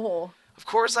you want more? Of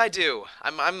course I do. I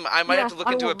might have Yeah, to look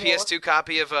I into a want more. PS2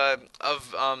 copy of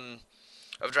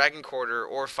Dragon Quarter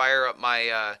or fire up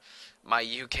my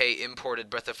UK imported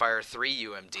Breath of Fire 3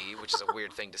 UMD, which is a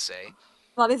weird thing to say.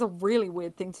 That is a really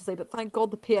weird thing to say, but thank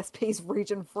God the PSP is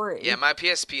region Yeah, free. my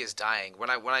PSP is dying. When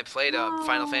I played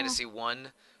Final Ah, Fantasy One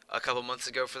a couple months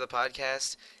ago for the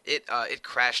podcast, it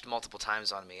crashed multiple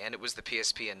times on me, and it was the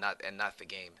PSP and not the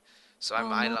game. So oh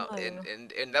I no.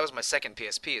 don't and that was my second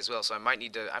PSP as well. So I might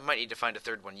need to find a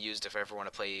third one used if I ever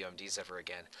want to play EOMDs ever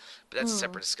again. But that's a Hmm.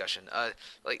 separate discussion.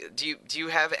 Like do you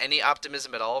have any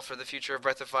optimism at all for the future of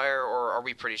Breath of Fire, or are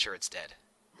we pretty sure it's dead?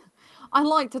 I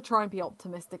like to try and be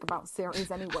optimistic about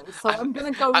series anyway, so I'm I'm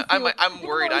gonna go with you. I'm Even though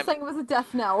worried. I was saying it was a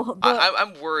death knell, but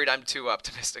I'm worried. I'm too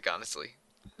optimistic, honestly.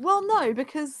 well, no,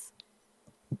 because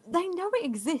they know it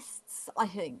exists, I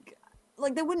think.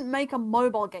 Like, they wouldn't make a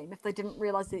mobile game if they didn't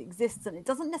realize it exists, and it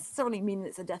doesn't necessarily mean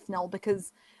it's a death knell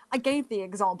because I gave the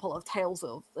example of Tales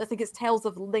of, I think it's Tales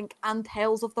of Link and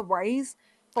Tales of the Rays,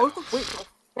 both of which Oh. are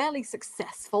fairly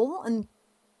successful and,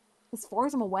 as far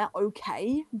as I'm aware,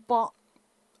 okay, but,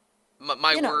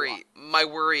 you know, My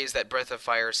worry is that Breath of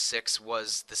Fire 6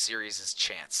 was the series'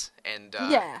 chance,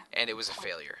 yeah, and it was a to-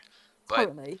 failure. But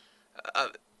totally. uh,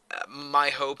 my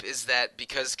hope is that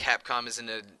because Capcom is in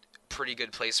a pretty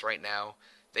good place right now,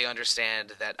 they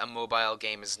understand that a mobile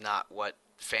game is not what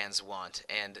fans want,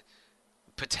 and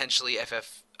potentially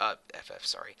Breath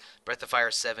of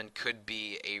Fire 7 could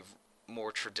be a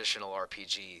more traditional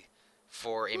RPG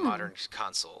for a Hmm. modern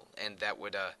console, and that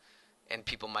would and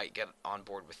people might get on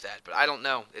board with that. But I don't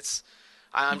know.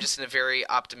 I'm just in a very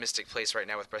optimistic place right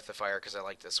now with Breath of Fire because I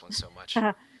like this one so much.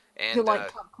 You're And like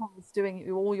Capcom's doing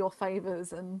you all your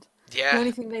favors, and the yeah,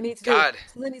 only thing they need to do, God,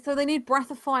 so they need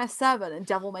Breath of Fire 7 and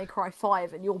Devil May Cry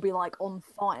 5, and you'll be like on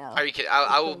fire are you kidding?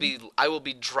 with them. I will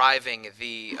be driving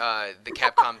the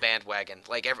Capcom bandwagon,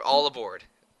 like all aboard.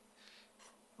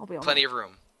 I'll be on it. Plenty of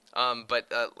room.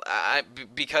 But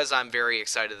because I'm very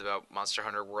excited about Monster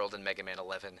Hunter World and Mega Man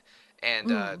 11,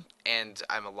 Mm. and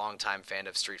I'm a longtime fan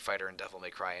of Street Fighter and Devil May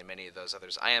Cry and many of those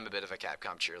others, I am a bit of a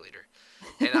Capcom cheerleader,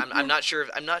 and I'm not sure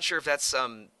if that's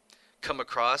come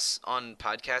across on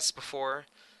podcasts before,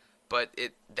 but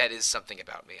it that is something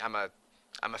about me. I'm a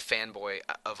fanboy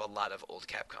of a lot of old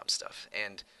Capcom stuff,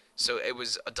 and so it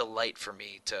was a delight for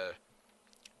me to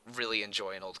really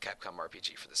enjoy an old Capcom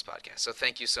RPG for this podcast. So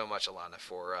thank you so much, Alana,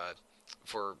 for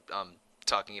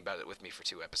talking about it with me for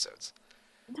 2 episodes.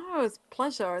 No, it's a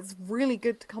pleasure. It's really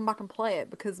good to come back and play it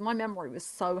because my memory was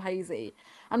so hazy.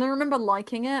 And I remember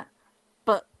liking it,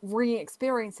 but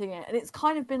re-experiencing it. And it's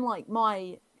kind of been like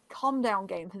my calm down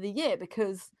game for the year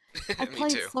because I've Me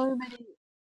played too.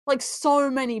 so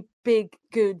many big,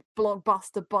 good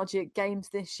blockbuster budget games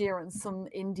this year and some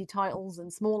indie titles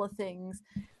and smaller things.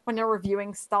 When you're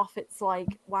reviewing stuff, it's like,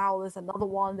 wow, there's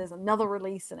another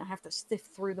release, and I have to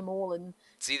sift through them all and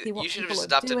See, see you what should have people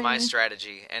just are adopted my doing.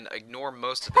 strategy and ignore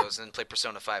most of those and then play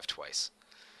Persona 5 twice.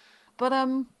 But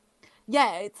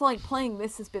yeah, it's like playing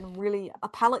this has been really a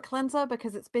palate cleanser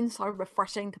because it's been so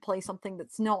refreshing to play something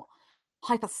that's not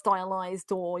hyper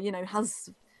stylized or,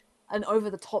 has an over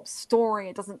the top story.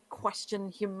 It doesn't question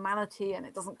humanity and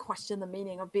it doesn't question the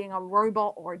meaning of being a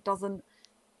robot, or it doesn't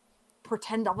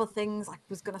pretend other things. I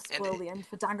was going to And spoil the end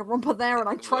for Danganronpa there and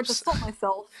I tried to whoops. stop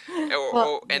myself. But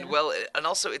yeah. And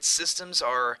also its systems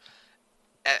are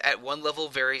at one level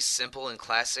very simple and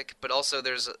classic, but also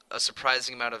there's a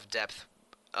surprising amount of depth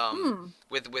Hmm.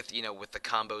 with with the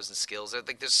combos and skills.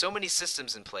 Like there's so many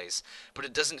systems in place, but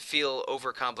it doesn't feel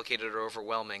overcomplicated or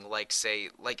overwhelming like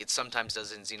it sometimes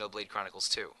does in Xenoblade Chronicles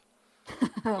 2,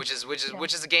 Yeah. which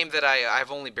is a game that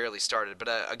I've only barely started, but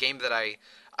a game that I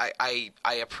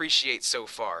appreciate so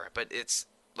far. But it's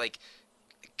like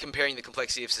comparing the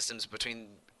complexity of systems between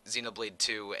Xenoblade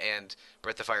 2 and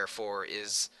Breath of Fire 4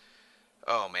 is,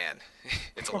 oh man,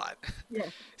 it's a lot. Yeah.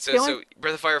 So See, I so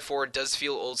Breath of Fire 4 does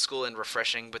feel old school and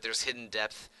refreshing, but there's hidden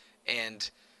depth and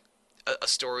a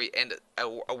story and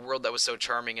a world that was so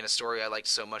charming and a story I liked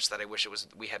so much that I wish it was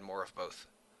we had more of both.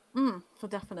 for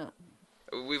definite.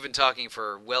 We've been talking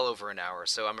for well over an hour,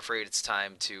 so I'm afraid it's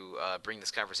time to bring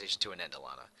this conversation to an end,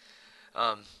 Alana.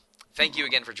 Um, Thank you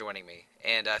again for joining me,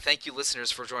 and thank you,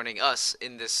 listeners, for joining us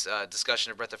in this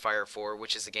discussion of Breath of Fire 4,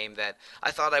 which is a game that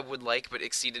I thought I would like but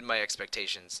exceeded my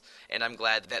expectations. And I'm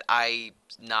glad that I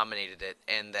nominated it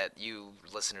and that you,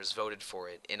 listeners, voted for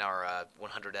it in our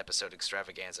 100 episode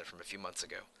extravaganza from a few months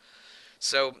ago.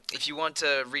 So, if you want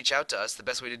to reach out to us, the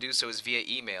best way to do so is via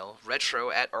email,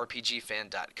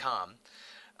 retro@rpgfan.com.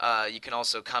 You can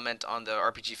also comment on the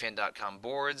RPGFan.com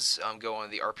boards, go on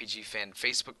the RPG Fan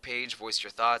Facebook page, voice your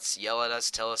thoughts, yell at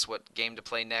us, tell us what game to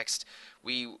play next.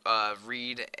 We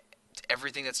read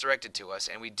everything that's directed to us,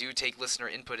 and we do take listener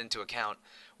input into account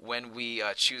when we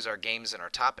choose our games and our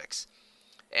topics.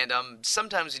 And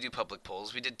sometimes we do public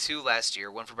polls. We did 2 last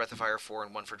year, one for Breath of Fire 4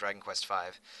 and one for Dragon Quest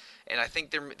 5. And I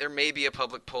think there may be a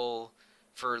public poll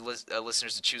for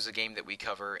listeners to choose a game that we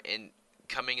cover in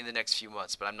coming in the next few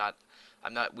months, but I'm not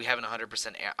we haven't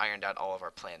 100% ironed out all of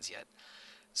our plans yet.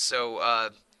 So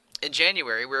in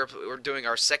January, we're doing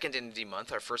our second indie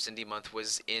month. Our first indie month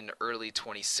was in early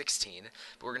 2016.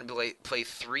 But we're going to play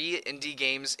 3 indie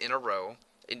games in a row,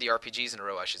 indie RPGs in a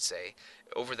row, I should say,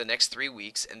 over the next 3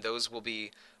 weeks, and those are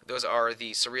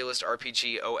the Surrealist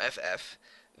RPG OFF,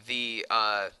 the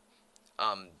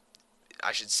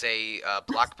I should say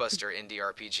blockbuster indie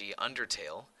RPG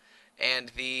Undertale, and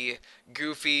the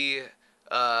goofy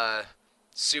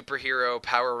superhero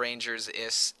Power Rangers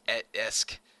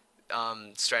esque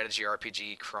strategy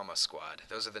RPG Chroma Squad.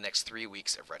 Those are the next 3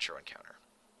 weeks of Retro Encounter.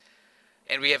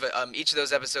 And we have each of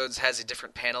those episodes has a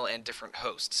different panel and different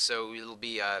hosts, so it'll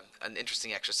be an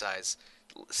interesting exercise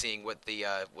seeing what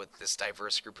this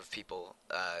diverse group of people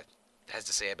has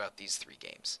to say about these 3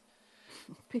 games.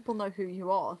 People know who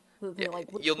you are. Yeah, Like,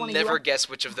 you'll never guess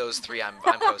which of those 3 I'm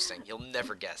hosting. You'll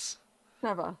never guess.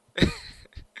 Never.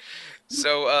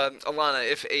 So, Alana,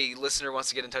 if a listener wants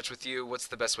to get in touch with you, what's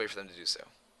the best way for them to do so?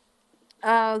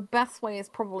 Best way is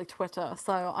probably Twitter.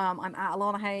 So I'm at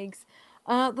Alana Hagues.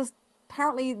 There's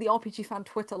apparently the RPG fan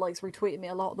Twitter likes retweeting me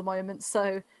a lot at the moment.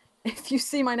 So if you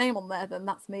see my name on there, then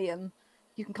that's me, and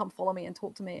you can come follow me and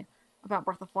talk to me about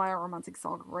Breath of Fire, Romantic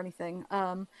Saga, or anything.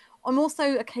 I'm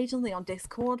also occasionally on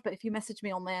Discord, but if you message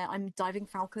me on there, I'm Diving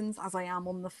Falcons as I am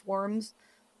on the forums.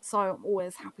 So I'm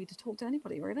always happy to talk to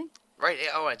anybody, really. Right.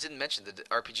 Oh, I didn't mention the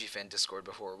RPG Fan Discord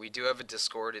before. We do have a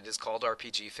Discord. It is called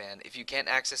RPG Fan. If you can't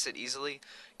access it easily,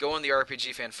 go on the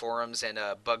RPG Fan forums and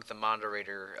bug the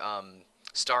moderator,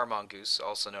 Star Mongoose,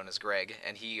 also known as Greg,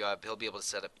 and he'll be able to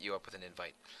set you up with an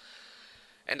invite.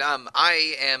 And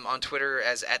I am on Twitter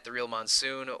as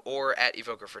 @TheRealMonsoon or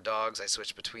 @Evoker4Dogs. I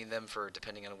switch between them for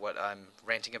depending on what I'm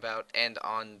ranting about. And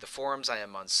on the forums, I am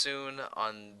Monsoon.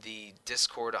 On the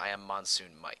Discord, I am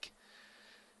Monsoon Mike.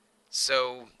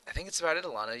 So I think it's about it,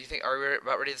 Alana. Are we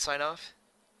about ready to sign off?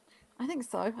 I think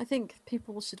so. I think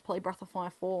people should play Breath of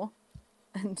Fire 4,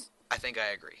 and I think I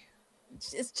agree.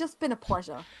 it's just been a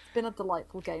pleasure. It's been a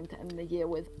delightful game to end the year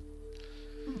with.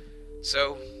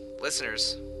 So,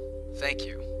 listeners, thank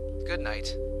you, good night,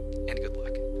 and good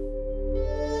luck.